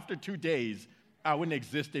 days. After 2 days, I wouldn't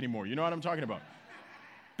exist anymore. You know what I'm talking about?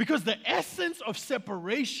 Because the essence of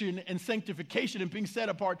separation and sanctification and being set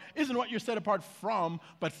apart isn't what you're set apart from,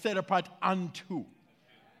 but set apart unto.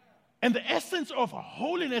 And the essence of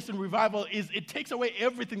holiness and revival is it takes away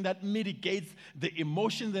everything that mitigates the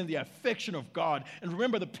emotions and the affection of God. And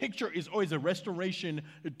remember, the picture is always a restoration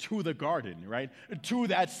to the garden, right? To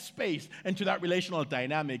that space and to that relational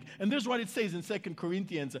dynamic. And this is what it says in 2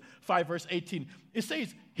 Corinthians 5, verse 18. It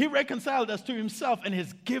says, He reconciled us to Himself and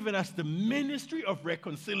has given us the ministry of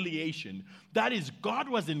reconciliation. That is, God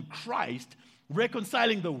was in Christ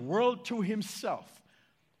reconciling the world to Himself.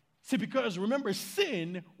 See, because remember,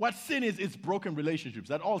 sin, what sin is, it's broken relationships.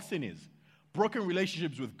 That's all sin is. Broken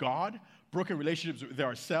relationships with God, broken relationships with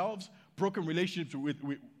ourselves, broken relationships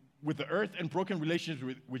with the earth, and broken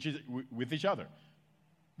relationships with each other.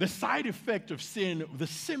 The side effect of sin, the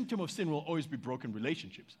symptom of sin will always be broken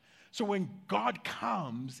relationships. So when God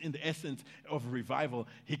comes in the essence of revival,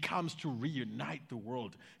 He comes to reunite the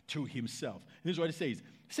world to Himself. And this is what it says.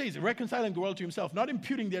 It says, reconciling the world to Himself, not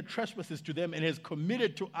imputing their trespasses to them, and has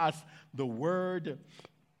committed to us the word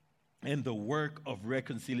and the work of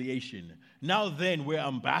reconciliation. Now then, we're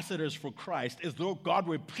ambassadors for Christ, as though God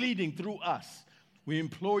were pleading through us. We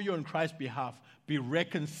implore you on Christ's behalf, be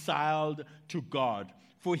reconciled to God.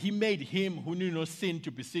 For He made Him who knew no sin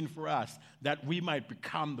to be sin for us, that we might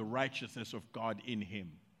become the righteousness of God in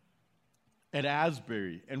Him. At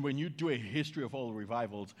Asbury, and when you do a history of all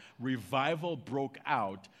revivals, revival broke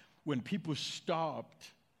out when people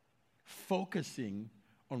stopped focusing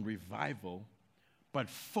on revival, but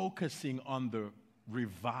focusing on the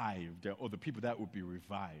revived, or the people that would be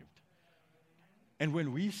revived. And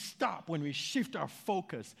when we stop, when we shift our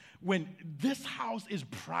focus, when this house is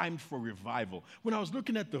primed for revival, when I was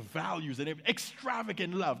looking at the values and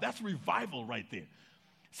extravagant love, that's revival right there.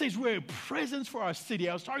 It says we're a presence for our city.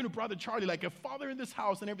 I was talking to Brother Charlie, like a father in this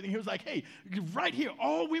house and everything. He was like, hey, right here,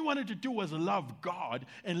 all we wanted to do was love God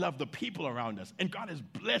and love the people around us. And God has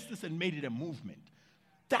blessed us and made it a movement.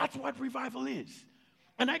 That's what revival is.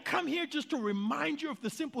 And I come here just to remind you of the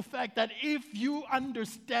simple fact that if you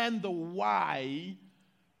understand the why,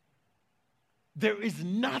 there is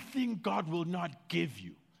nothing God will not give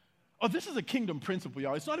you. Oh, this is a kingdom principle,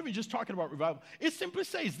 y'all. It's not even just talking about revival. It simply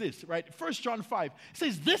says this, right? 1 John 5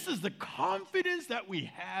 says, this is the confidence that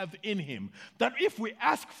we have in Him, that if we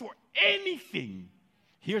ask for anything,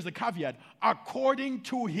 here's the caveat, according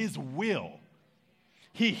to His will,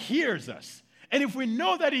 He hears us. And if we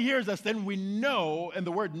know that He hears us, then we know, and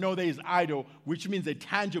the word know there is idol, which means a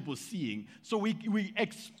tangible seeing. So we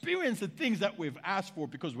experience the things that we've asked for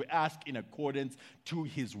because we ask in accordance to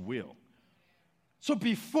His will. So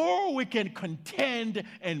before we can contend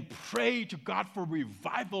and pray to God for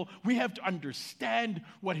revival, we have to understand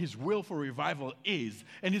what His will for revival is.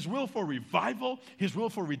 And His will for revival, His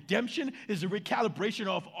will for redemption, is a recalibration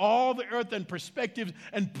of all the earth and perspectives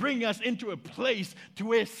and bring us into a place to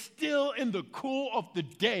where still in the cool of the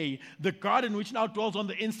day, the garden which now dwells on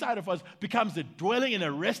the inside of us becomes a dwelling and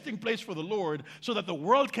a resting place for the Lord so that the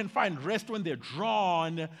world can find rest when they're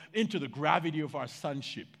drawn into the gravity of our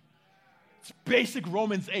sonship. It's basic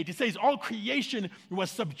Romans 8. It says all creation was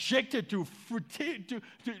subjected to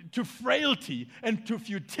frailty and to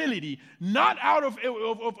futility, not out of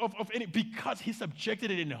any, because He subjected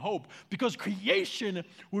it in hope, because creation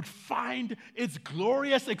would find its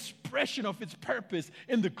glorious expression of its purpose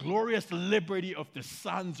in the glorious liberty of the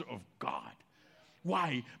sons of God.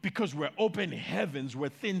 Why? Because we're open heavens, we're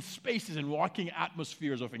thin spaces and walking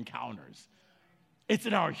atmospheres of encounters. It's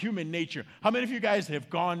in our human nature. How many of you guys have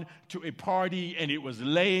gone to a party and it was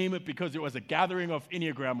lame because it was a gathering of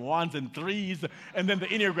Enneagram 1s and 3s, and then the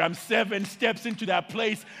Enneagram 7 steps into that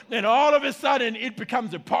place, and all of a sudden it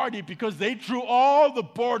becomes a party because they drew all the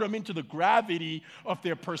boredom into the gravity of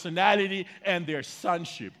their personality and their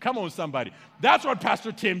sonship. Come on, somebody. That's what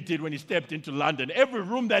Pastor Tim did when he stepped into London. Every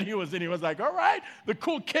room that he was in, he was like, all right, the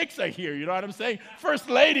cool kicks are here. You know what I'm saying? First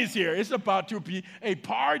lady's here. It's about to be a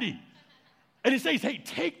party. And he says, hey,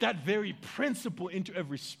 take that very principle into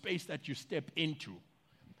every space that you step into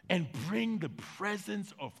and bring the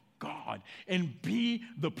presence of God and be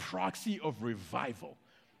the proxy of revival.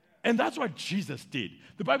 And that's what Jesus did.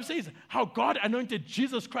 The Bible says how God anointed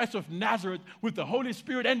Jesus Christ of Nazareth with the Holy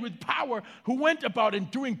Spirit and with power, who went about in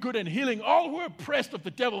doing good and healing all who were oppressed of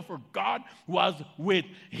the devil, for God was with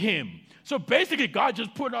him. So basically,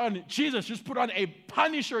 Jesus just put on a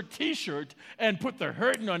Punisher t-shirt and put the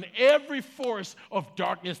hurting on every force of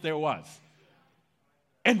darkness there was.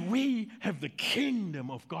 And we have the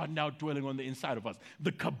kingdom of God now dwelling on the inside of us.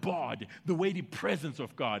 The kabod, the weighty presence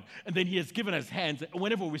of God. And then he has given us hands. And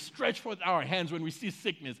whenever we stretch forth our hands, when we see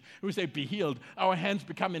sickness, we say, be healed. Our hands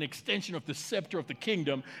become an extension of the scepter of the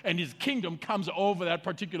kingdom. And his kingdom comes over that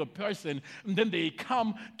particular person. And then they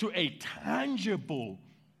come to a tangible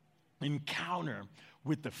encounter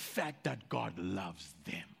with the fact that God loves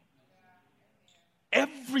them.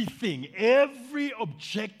 Everything, every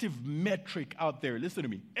objective metric out there, listen to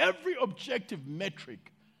me, every objective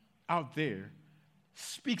metric out there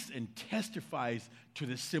speaks and testifies to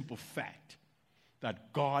the simple fact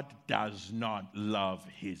that God does not love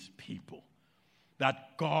his people,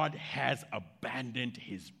 that God has abandoned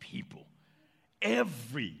his people.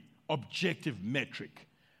 Every objective metric,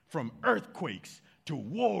 from earthquakes to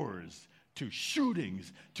wars, to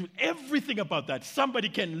shootings, to everything about that. Somebody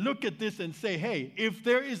can look at this and say, hey, if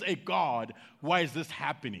there is a God, why is this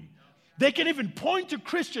happening? They can even point to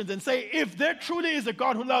Christians and say, if there truly is a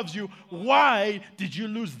God who loves you, why did you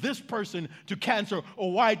lose this person to cancer,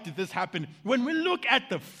 or why did this happen? When we look at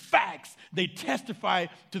the facts, they testify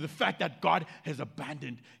to the fact that God has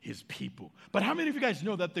abandoned his people. But how many of you guys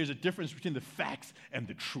know that there's a difference between the facts and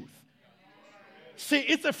the truth? See,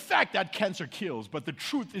 it's a fact that cancer kills, but the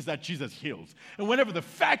truth is that Jesus heals. And whenever the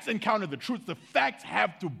facts encounter the truth, the facts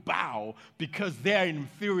have to bow because they're an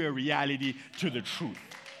inferior reality to the truth.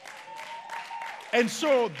 And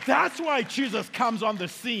so that's why Jesus comes on the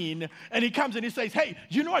scene, and he comes and he says, hey,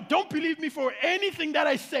 you know what? Don't believe me for anything that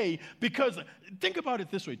I say, because think about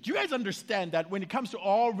it this way. Do you guys understand that when it comes to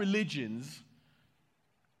all religions,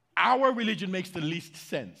 our religion makes the least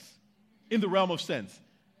sense in the realm of sense?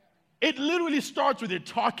 It literally starts with a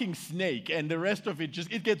talking snake, and the rest of it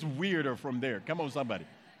it gets weirder from there. Come on, somebody.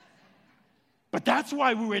 But that's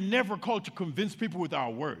why we were never called to convince people with our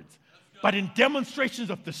words, but in demonstrations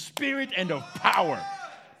of the Spirit and of power.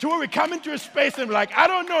 To where we come into a space and we're like, I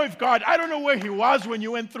don't know if God, I don't know where he was when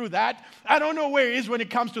you went through that. I don't know where he is when it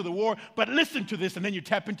comes to the war, but listen to this, and then you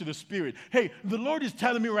tap into the Spirit. Hey, the Lord is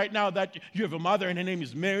telling me right now that you have a mother and her name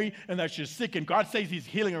is Mary, and that she's sick, and God says he's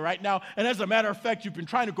healing her right now. And as a matter of fact, you've been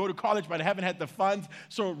trying to go to college, but haven't had the funds.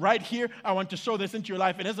 So right here, I want to sow this into your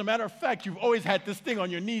life. And as a matter of fact, you've always had this thing on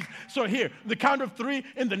your knees. So here, the count of 3,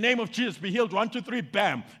 in the name of Jesus, be healed. 1, 2, 3,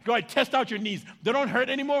 bam. Go ahead, test out your knees. They don't hurt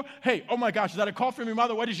anymore. Hey, oh my gosh, is that a call from your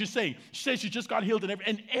mother? What is she saying? She says she just got healed,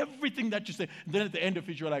 and everything that you say. And then at the end of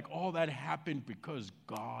it, you're like, all that happened because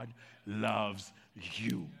God loves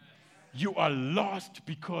you. You are lost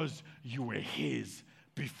because you were his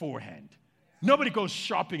beforehand. Nobody goes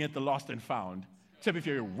shopping at the lost and found, except if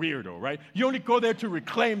you're a weirdo, right? You only go there to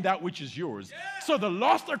reclaim that which is yours. So the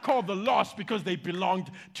lost are called the lost because they belonged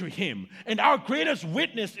to him. And our greatest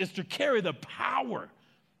witness is to carry the power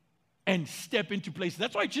and step into places.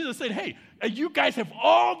 That's why Jesus said, hey, you guys have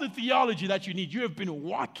all the theology that you need. You have been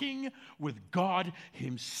walking with God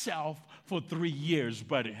himself for 3 years.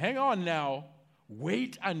 But hang on now.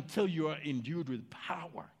 Wait until you are endued with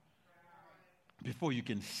power before you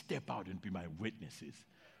can step out and be my witnesses.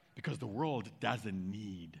 Because the world doesn't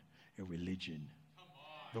need a religion.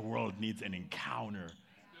 The world needs an encounter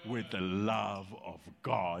with the love of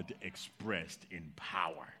God expressed in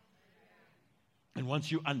power. And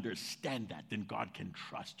once you understand that, then God can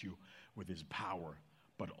trust you with his power.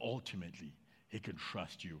 But ultimately, he can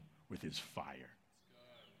trust you with his fire.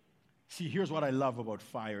 See, here's what I love about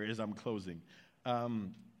fire as I'm closing.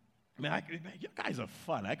 Man, you guys are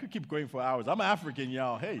fun. I could keep going for hours. I'm African,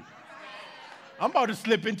 y'all. Hey, I'm about to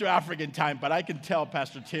slip into African time, but I can tell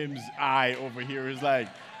Pastor Tim's eye over here is like,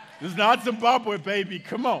 this is not Zimbabwe, baby.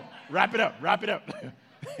 Come on. Wrap it up. Wrap it up.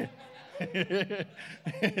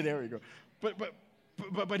 There we go.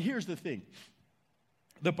 But here's the thing.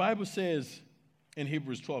 The Bible says in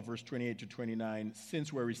Hebrews 12, verse 28 to 29,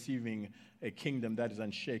 since we're receiving a kingdom that is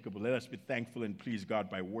unshakable, let us be thankful and please God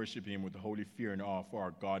by worshiping him with holy fear and awe, for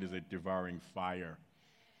our God is a devouring fire.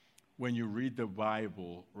 When you read the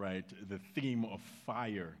Bible, right, the theme of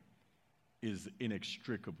fire is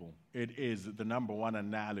inextricable. It is the number one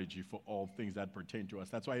analogy for all things that pertain to us.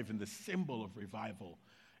 That's why even the symbol of revival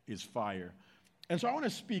is fire. And so I want to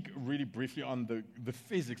speak really briefly on the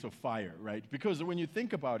physics of fire, right? Because when you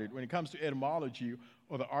think about it, when it comes to etymology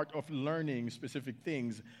or the art of learning specific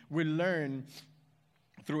things, we learn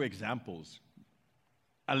through examples,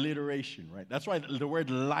 alliteration, right? That's why the word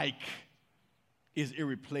like is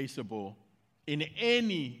irreplaceable in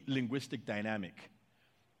any linguistic dynamic,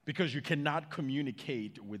 because you cannot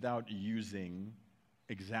communicate without using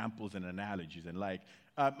examples and analogies. And like,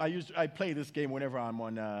 I play this game whenever I'm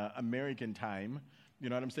on American time, you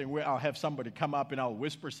know what I'm saying, where I'll have somebody come up and I'll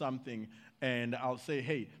whisper something and I'll say,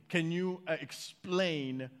 hey, can you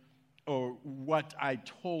explain or what I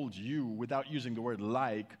told you without using the word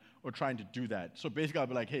like or trying to do that? So basically I'll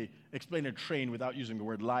be like, hey, explain a train without using the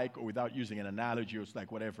word like or without using an analogy or it's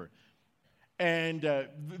like whatever. And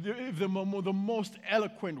the most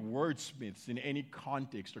eloquent wordsmiths in any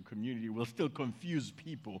context or community will still confuse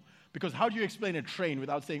people, because how do you explain a train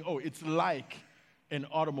without saying, oh, it's like an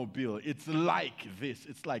automobile, it's like this,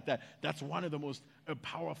 it's like that? That's one of the most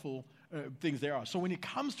powerful things there are. So when it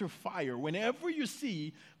comes to fire, whenever you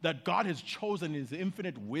see that God has chosen in his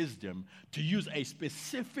infinite wisdom to use a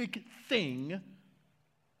specific thing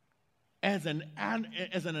as an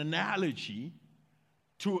analogy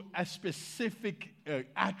to a specific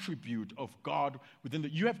attribute of God within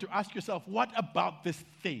you have to ask yourself, what about this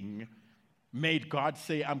thing made God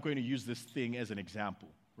say, I'm going to use this thing as an example,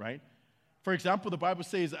 right? For example, the Bible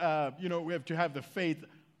says, we have to have the faith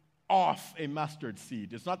of a mustard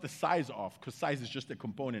seed. It's not the size of, because size is just a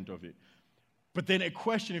component of it. But then a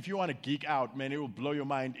question, if you want to geek out, man, it will blow your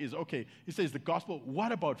mind, is, okay, it says the gospel,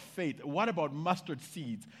 what about faith? What about mustard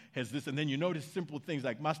seeds has this? And then you notice simple things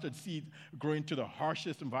like mustard seeds grow into the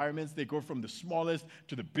harshest environments. They go from the smallest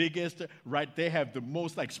to the biggest, right? They have the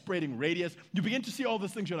most like spreading radius. You begin to see all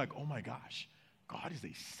these things. You're like, oh my gosh, God is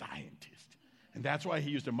a scientist. And that's why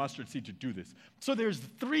he used a mustard seed to do this. So there's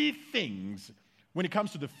three things when it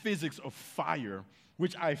comes to the physics of fire,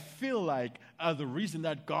 which I feel like are the reason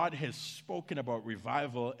that God has spoken about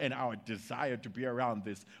revival and our desire to be around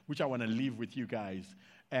this, which I want to leave with you guys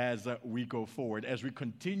as we go forward, as we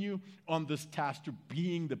continue on this task to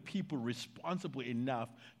being the people responsible enough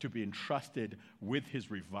to be entrusted with his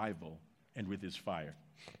revival and with his fire.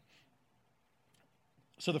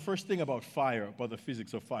 So the first thing about fire, about the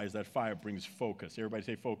physics of fire, is that fire brings focus. Everybody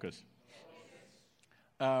say focus.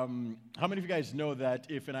 How many of you guys know that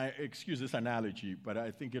and I excuse this analogy, but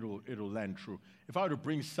I think it'll land true. If I were to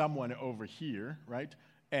bring someone over here, right,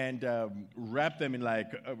 and wrap them in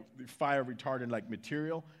like fire retardant like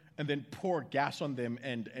material, and then pour gas on them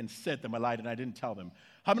and set them alight, and I didn't tell them.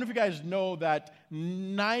 How many of you guys know that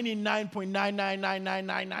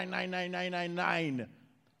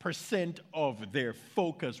 99.999999999% of their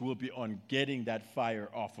focus will be on getting that fire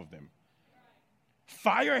off of them?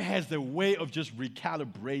 Fire has a way of just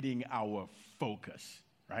recalibrating our focus,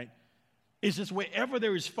 right? It's just wherever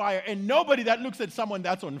there is fire, and nobody that looks at someone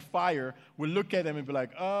that's on fire will look at them and be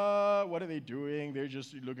like, what are they doing? They're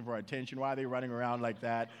just looking for attention. Why are they running around like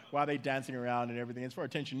that? Why are they dancing around and everything? It's for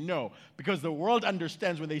attention. No, because the world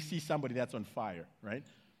understands when they see somebody that's on fire, right?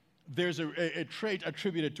 There's a trait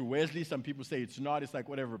attributed to Wesley. Some people say it's not. It's like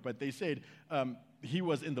whatever. But they said he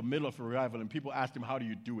was in the middle of a revival, and people asked him, how do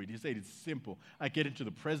you do it? He said, it's simple. I get into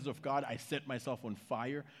the presence of God. I set myself on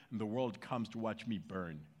fire, and the world comes to watch me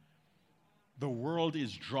burn. The world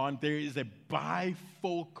is drawn. There is a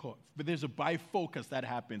bifocus, but there's a bifocus that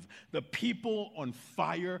happens. The people on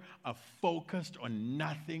fire are focused on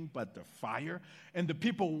nothing but the fire, and the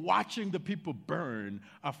people watching the people burn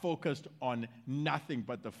are focused on nothing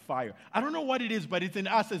but the fire. I don't know what it is, but it's in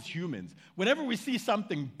us as humans. Whenever we see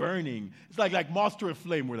something burning, it's like moths to a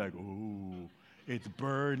flame. We're like, oh, it's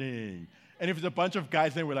burning. And if it's a bunch of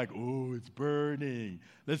guys, then we're like, oh, it's burning.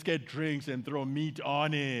 Let's get drinks and throw meat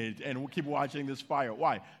on it, and we'll keep watching this fire.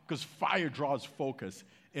 Why? Because fire draws focus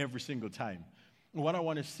every single time. What I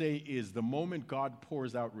want to say is the moment God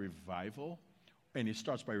pours out revival, and he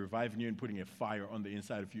starts by reviving you and putting a fire on the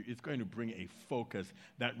inside of you, it's going to bring a focus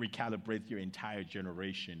that recalibrates your entire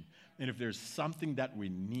generation. And if there's something that we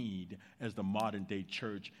need as the modern day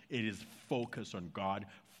church, it is focus on God,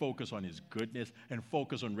 focus on his goodness, and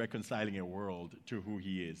focus on reconciling a world to who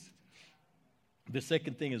he is. The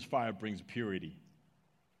second thing is fire brings purity.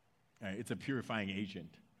 It's a purifying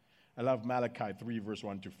agent. I love Malachi 3, verse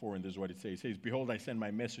 1 to 4, and this is what it says. It says, "Behold, I send my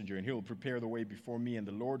messenger, and he will prepare the way before me, and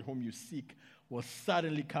the Lord whom you seek will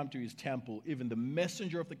suddenly come to his temple, even the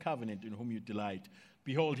messenger of the covenant in whom you delight.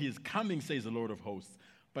 Behold, he is coming, says the Lord of hosts.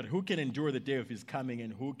 But who can endure the day of his coming,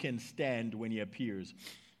 and who can stand when he appears?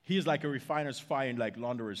 He is like a refiner's fire and like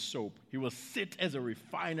launderer's soap. He will sit as a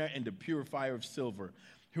refiner and a purifier of silver.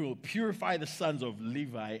 He will purify the sons of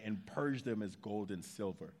Levi and purge them as gold and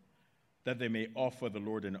silver, that they may offer the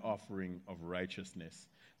Lord an offering of righteousness.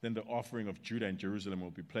 Then the offering of Judah and Jerusalem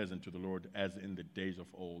will be pleasant to the Lord, as in the days of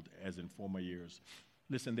old, as in former years."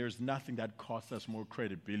 Listen, there's nothing that costs us more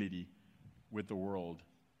credibility with the world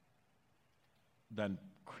than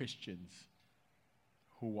Christians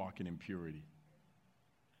who walk in impurity.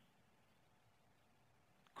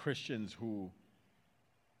 Christians who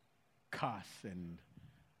cuss, and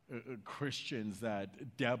Christians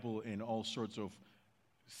that dabble in all sorts of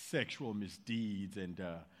sexual misdeeds, and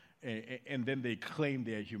then they claim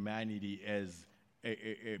their humanity as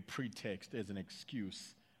a pretext, as an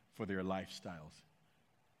excuse for their lifestyles.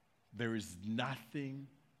 There is nothing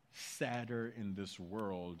sadder in this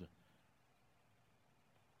world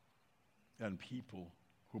than people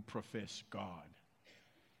who profess God,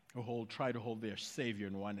 who try to hold their Savior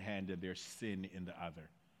in one hand and their sin in the other.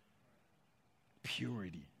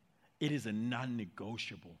 Purity. It is a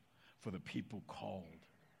non-negotiable for the people called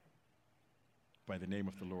by the name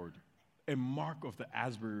of the Lord. A mark of the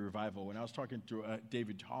Asbury revival. When I was talking to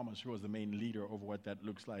David Thomas, who was the main leader over what that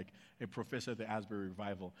looks like, a professor at the Asbury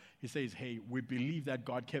revival, he says, "Hey, we believe that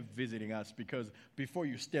God kept visiting us because before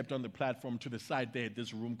you stepped on the platform, to the side they had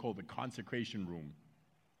this room called the consecration room,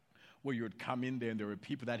 where you would come in there and there were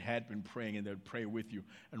people that had been praying and they would pray with you.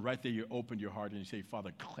 And right there you opened your heart and you say,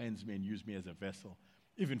 'Father, cleanse me and use me as a vessel.'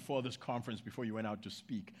 Even for this conference, before you went out to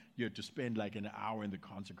speak, you had to spend like an hour in the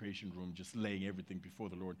consecration room just laying everything before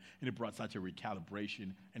the Lord. And it brought such a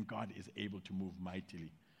recalibration, and God is able to move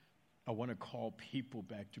mightily. I want to call people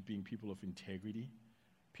back to being people of integrity,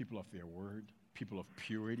 people of their word, people of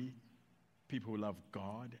purity, people who love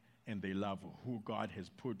God, and they love who God has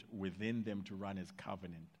put within them to run his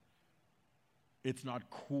covenant. It's not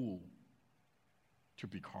cool to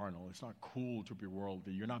be carnal. It's not cool to be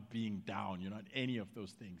worldly. You're not being down. You're not any of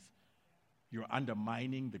those things. You're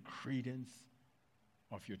undermining the credence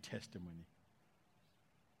of your testimony.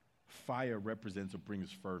 Fire represents or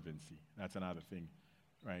brings fervency. That's another thing,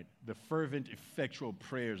 right? The fervent, effectual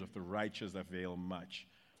prayers of the righteous avail much.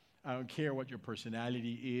 I don't care what your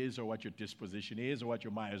personality is or what your disposition is or what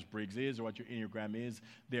your Myers-Briggs is or what your Enneagram is.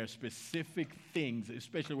 There are specific things,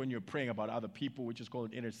 especially when you're praying about other people, which is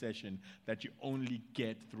called intercession, that you only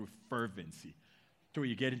get through fervency. So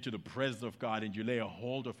you get into the presence of God and you lay a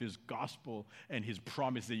hold of his gospel and his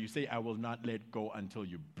promise that you say, "I will not let go until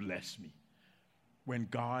you bless me." When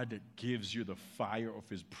God gives you the fire of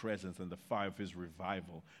his presence and the fire of his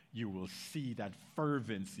revival, you will see that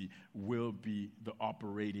fervency will be the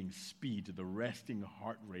operating speed, the resting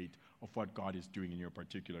heart rate of what God is doing in your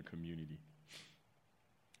particular community.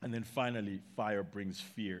 And then finally, fire brings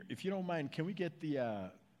fear. If you don't mind, can we get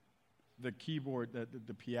the keyboard,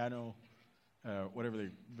 the piano, whatever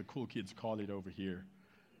the cool kids call it over here,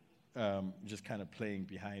 just kind of playing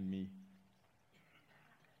behind me.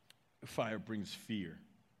 Fire brings fear.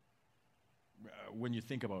 When you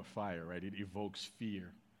think about fire, right, it evokes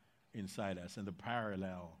fear inside us. And the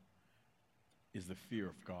parallel is the fear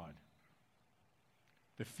of God.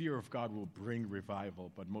 The fear of God will bring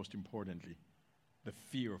revival, but most importantly, the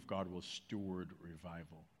fear of God will steward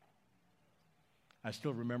revival. I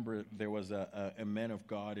still remember there was a man of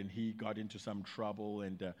God, and he got into some trouble,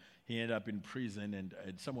 and he ended up in prison,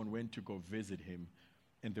 and someone went to go visit him.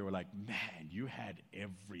 And they were like, "Man, you had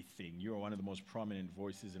everything. You are one of the most prominent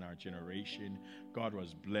voices in our generation. God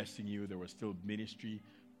was blessing you. There was still ministry."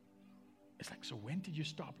 It's like, so when did you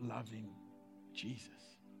stop loving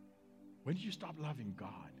Jesus? When did you stop loving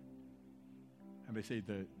God? And they say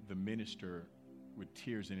the minister with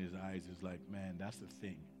tears in his eyes is like, "Man, that's the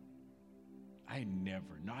thing. I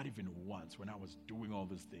never, not even once, when I was doing all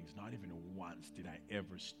these things, not even once did I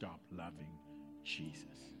ever stop loving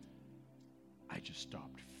Jesus. I just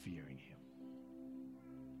stopped fearing him."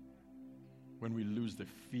 When we lose the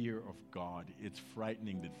fear of God, it's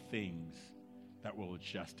frightening the things that we'll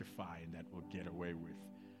justify and that we'll get away with.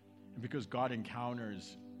 And because God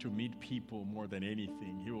encounters to meet people more than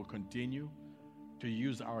anything, he will continue to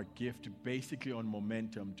use our gift basically on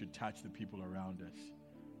momentum to touch the people around us.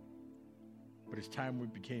 But it's time we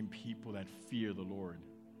became people that fear the Lord,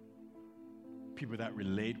 people that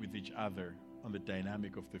relate with each other on the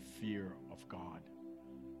dynamic of the fear of God.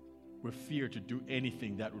 We fear to do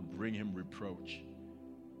anything that would bring him reproach.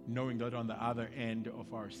 knowing that on the other end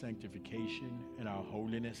of our sanctification and our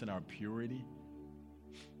holiness and our purity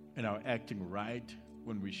and our acting right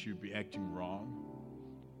when we should be acting wrong,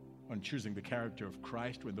 on choosing the character of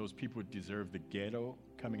Christ when those people deserve the ghetto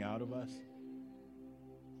coming out of us,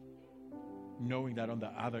 knowing that on the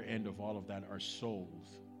other end of all of that are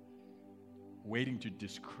souls waiting to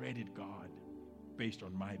discredit God based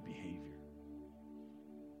on my behavior.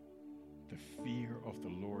 The fear of the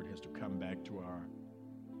Lord has to come back to our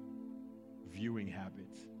viewing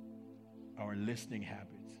habits, our listening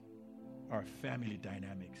habits, our family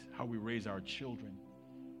dynamics, how we raise our children,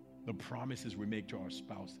 the promises we make to our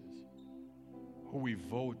spouses, who we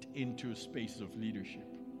vote into spaces of leadership,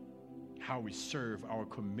 how we serve, our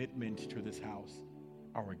commitment to this house,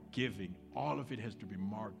 our giving. All of it has to be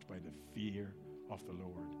marked by the fear of the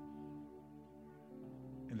Lord.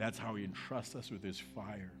 And that's how He entrusts us with His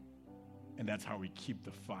fire. And that's how we keep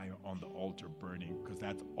the fire on the altar burning, because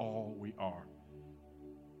that's all we are.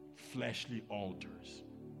 Fleshly altars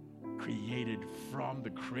created from the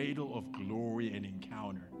cradle of glory and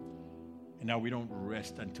encounter. And now we don't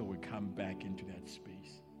rest until we come back into that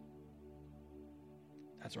space.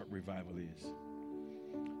 That's what revival is.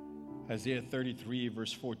 Isaiah 33,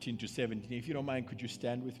 verse 14 to 17. If you don't mind, could you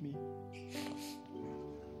stand with me?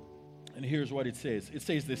 And here's what it says. It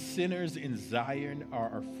says, the sinners in Zion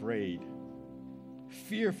are afraid.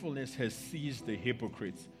 Fearfulness has seized the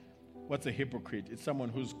hypocrites. What's a hypocrite? It's someone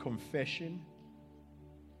whose confession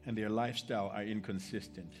and their lifestyle are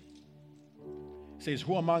inconsistent. It says,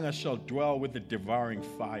 who among us shall dwell with the devouring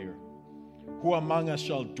fire? Who among us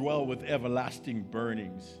shall dwell with everlasting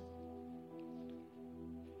burnings?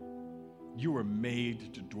 You were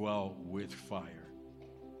made to dwell with fire.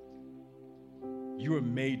 You were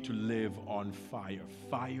made to live on fire.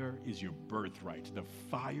 Fire is your birthright. The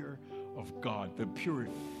fire of God, the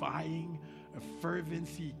purifying,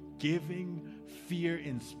 fervency, giving,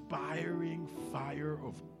 fear-inspiring fire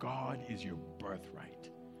of God is your birthright.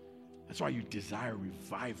 That's why you desire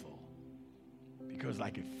revival. Because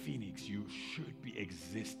like a phoenix, you should be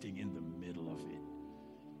existing in the middle of it.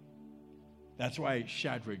 That's why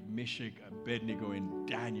Shadrach, Meshach, Abednego, and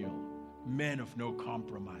Daniel, men of no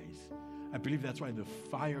compromise, I believe that's why the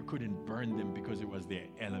fire couldn't burn them, because it was their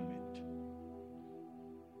element.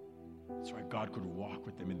 That's why God could walk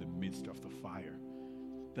with them in the midst of the fire.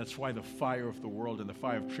 That's why the fire of the world and the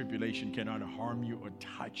fire of tribulation cannot harm you or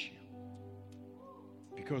touch you.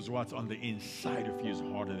 Because what's on the inside of you is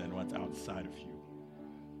harder than what's outside of you.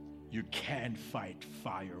 You can't fight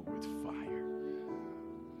fire with fire.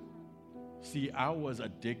 See, I was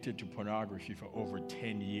addicted to pornography for over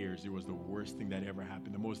 10 years. It was the worst thing that ever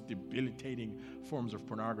happened. The most debilitating forms of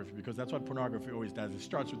pornography, because that's what pornography always does. It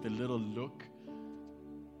starts with a little look,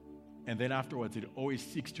 and then afterwards it always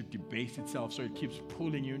seeks to debase itself, so it keeps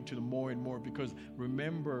pulling you into the more and more. Because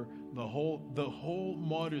remember, the whole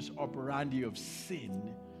modus operandi of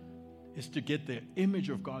sin is to get the image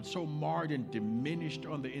of God so marred and diminished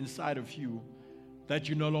on the inside of you that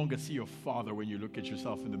you no longer see your Father when you look at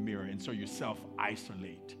yourself in the mirror, and so you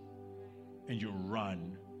self-isolate and you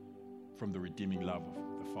run from the redeeming love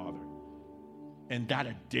of the Father. And that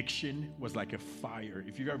addiction was like a fire.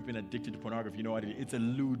 If you've ever been addicted to pornography, you know what it is. It's a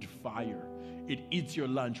lewd fire. It eats your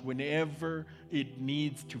lunch. Whenever it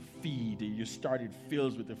needs to feed, you start, it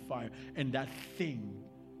fills with the fire. And that thing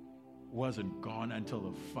wasn't gone until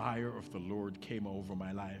the fire of the Lord came over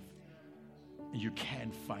my life. And you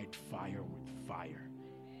can't fight fire with fire.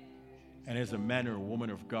 And as a man or a woman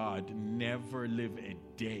of God, never live a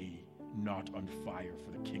day not on fire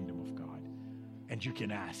for the kingdom of God. And you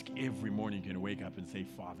can ask every morning, you can wake up and say,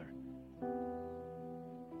 Father,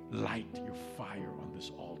 light your fire on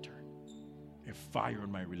this altar. A fire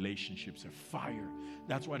on my relationships, a fire.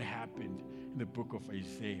 That's what happened in the book of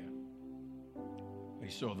Isaiah. I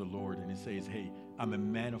saw the Lord and He says, hey, I'm a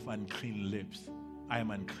man of unclean lips. I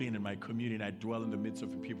am unclean in my community, and I dwell in the midst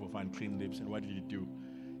of a people of unclean lips. And what did He do?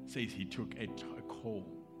 It says He took a coal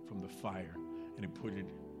from the fire and He put it,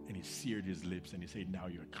 and He seared His lips, and He said, now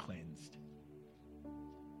you're cleansed.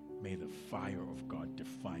 May the fire of God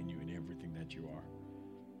define you in everything that you are.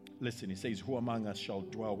 Listen, He says, who among us shall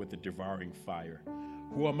dwell with the devouring fire?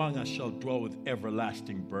 Who among us shall dwell with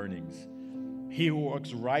everlasting burnings? He who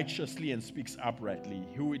walks righteously and speaks uprightly,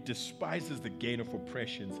 who despises the gain of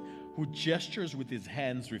oppressions, who gestures with his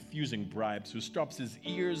hands refusing bribes, who stops his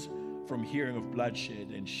ears from hearing of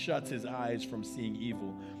bloodshed and shuts his eyes from seeing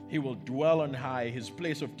evil. He will dwell on high. His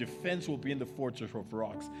place of defense will be in the fortress of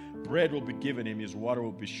rocks. Bread will be given him. His water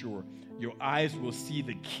will be sure. Your eyes will see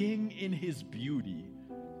the King in His beauty,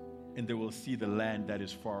 and they will see the land that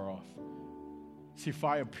is far off. See,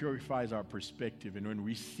 fire purifies our perspective, and when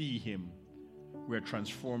we see him, we are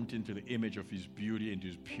transformed into the image of his beauty and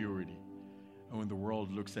his purity. And when the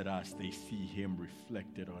world looks at us, they see him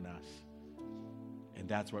reflected on us. And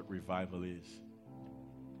that's what revival is.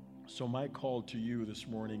 So my call to you this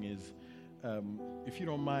morning is, if you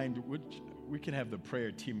don't mind, we can have the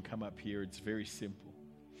prayer team come up here. It's very simple.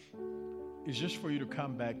 It's just for you to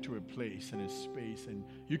come back to a place and a space, and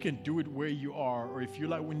you can do it where you are, or if you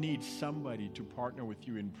like, we need somebody to partner with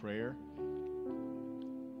you in prayer.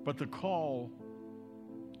 But the call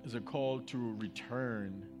is a call to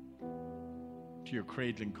return to your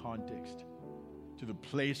cradling context, to the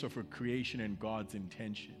place of a creation and God's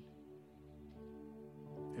intention.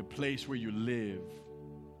 A place where you live,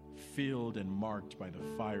 filled and marked by the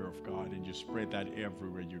fire of God, and you spread that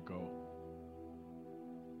everywhere you go.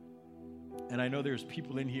 And I know there's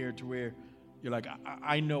people in here to where you're like,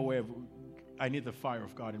 I know I need the fire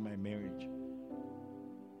of God in my marriage.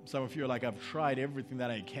 Some of you are like, I've tried everything that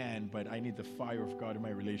I can, but I need the fire of God in my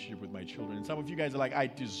relationship with my children. And some of you guys are like, I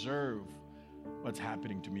deserve what's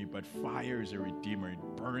happening to me, but fire is a redeemer. It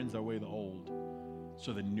burns away the old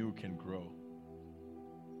so the new can grow.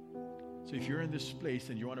 So if you're in this place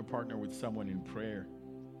and you want to partner with someone in prayer,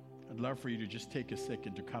 I'd love for you to just take a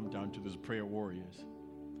second to come down to those prayer warriors.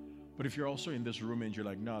 But if you're also in this room and you're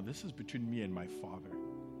like, no, this is between me and my Father,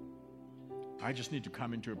 I just need to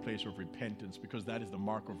come into a place of repentance, because that is the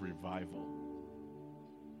mark of revival.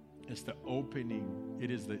 It's the opening. It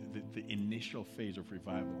is the initial phase of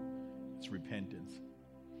revival. It's repentance.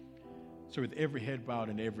 So with every head bowed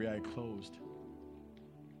and every eye closed,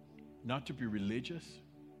 not to be religious,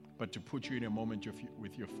 but to put you in a moment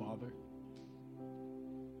with your Father,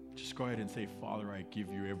 just go ahead and say, Father, I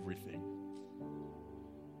give you everything.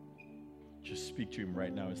 Just speak to him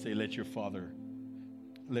right now and say, let your fire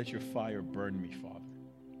burn me, Father.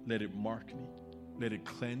 Let it mark me. Let it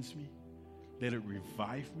cleanse me. Let it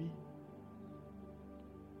revive me.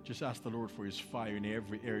 Just ask the Lord for his fire in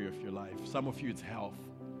every area of your life. Some of you, it's health.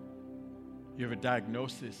 You have a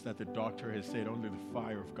diagnosis that the doctor has said only the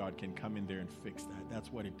fire of God can come in there and fix that.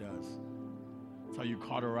 That's what it does. It's how you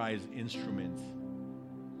cauterize instruments.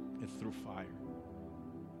 It's through fire.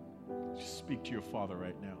 Just speak to your Father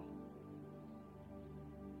right now.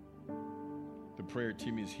 The prayer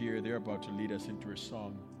team is here. They're about to lead us into a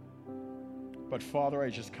song. But Father, I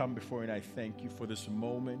just come before you and I thank you for this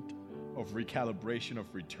moment of recalibration,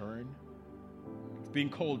 of return, of being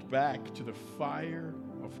called back to the fire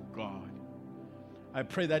of God. I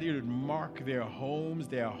pray that it would mark their homes,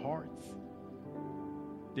 their hearts,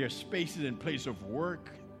 their spaces and place of work,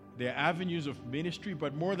 their avenues of ministry.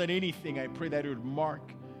 But more than anything, I pray that it would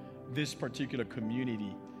mark this particular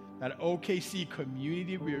community. That OKC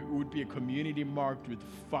community would be a community marked with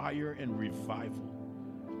fire and revival.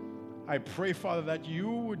 I pray, Father, that you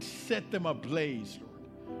would set them ablaze,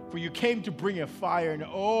 Lord. For you came to bring a fire, and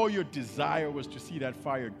all your desire was to see that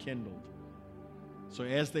fire kindled. So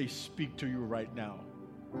as they speak to you right now,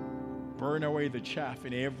 burn away the chaff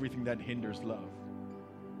and everything that hinders love.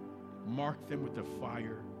 Mark them with the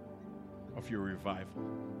fire of your revival.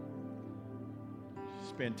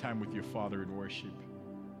 Spend time with your Father in worship.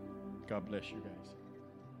 God bless you guys.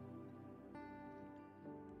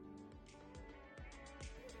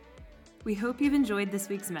 We hope you've enjoyed this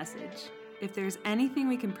week's message. If there's anything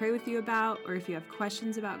we can pray with you about, or if you have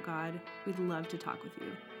questions about God, we'd love to talk with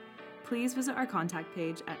you. Please visit our contact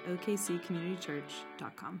page at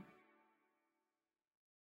okccommunitychurch.com.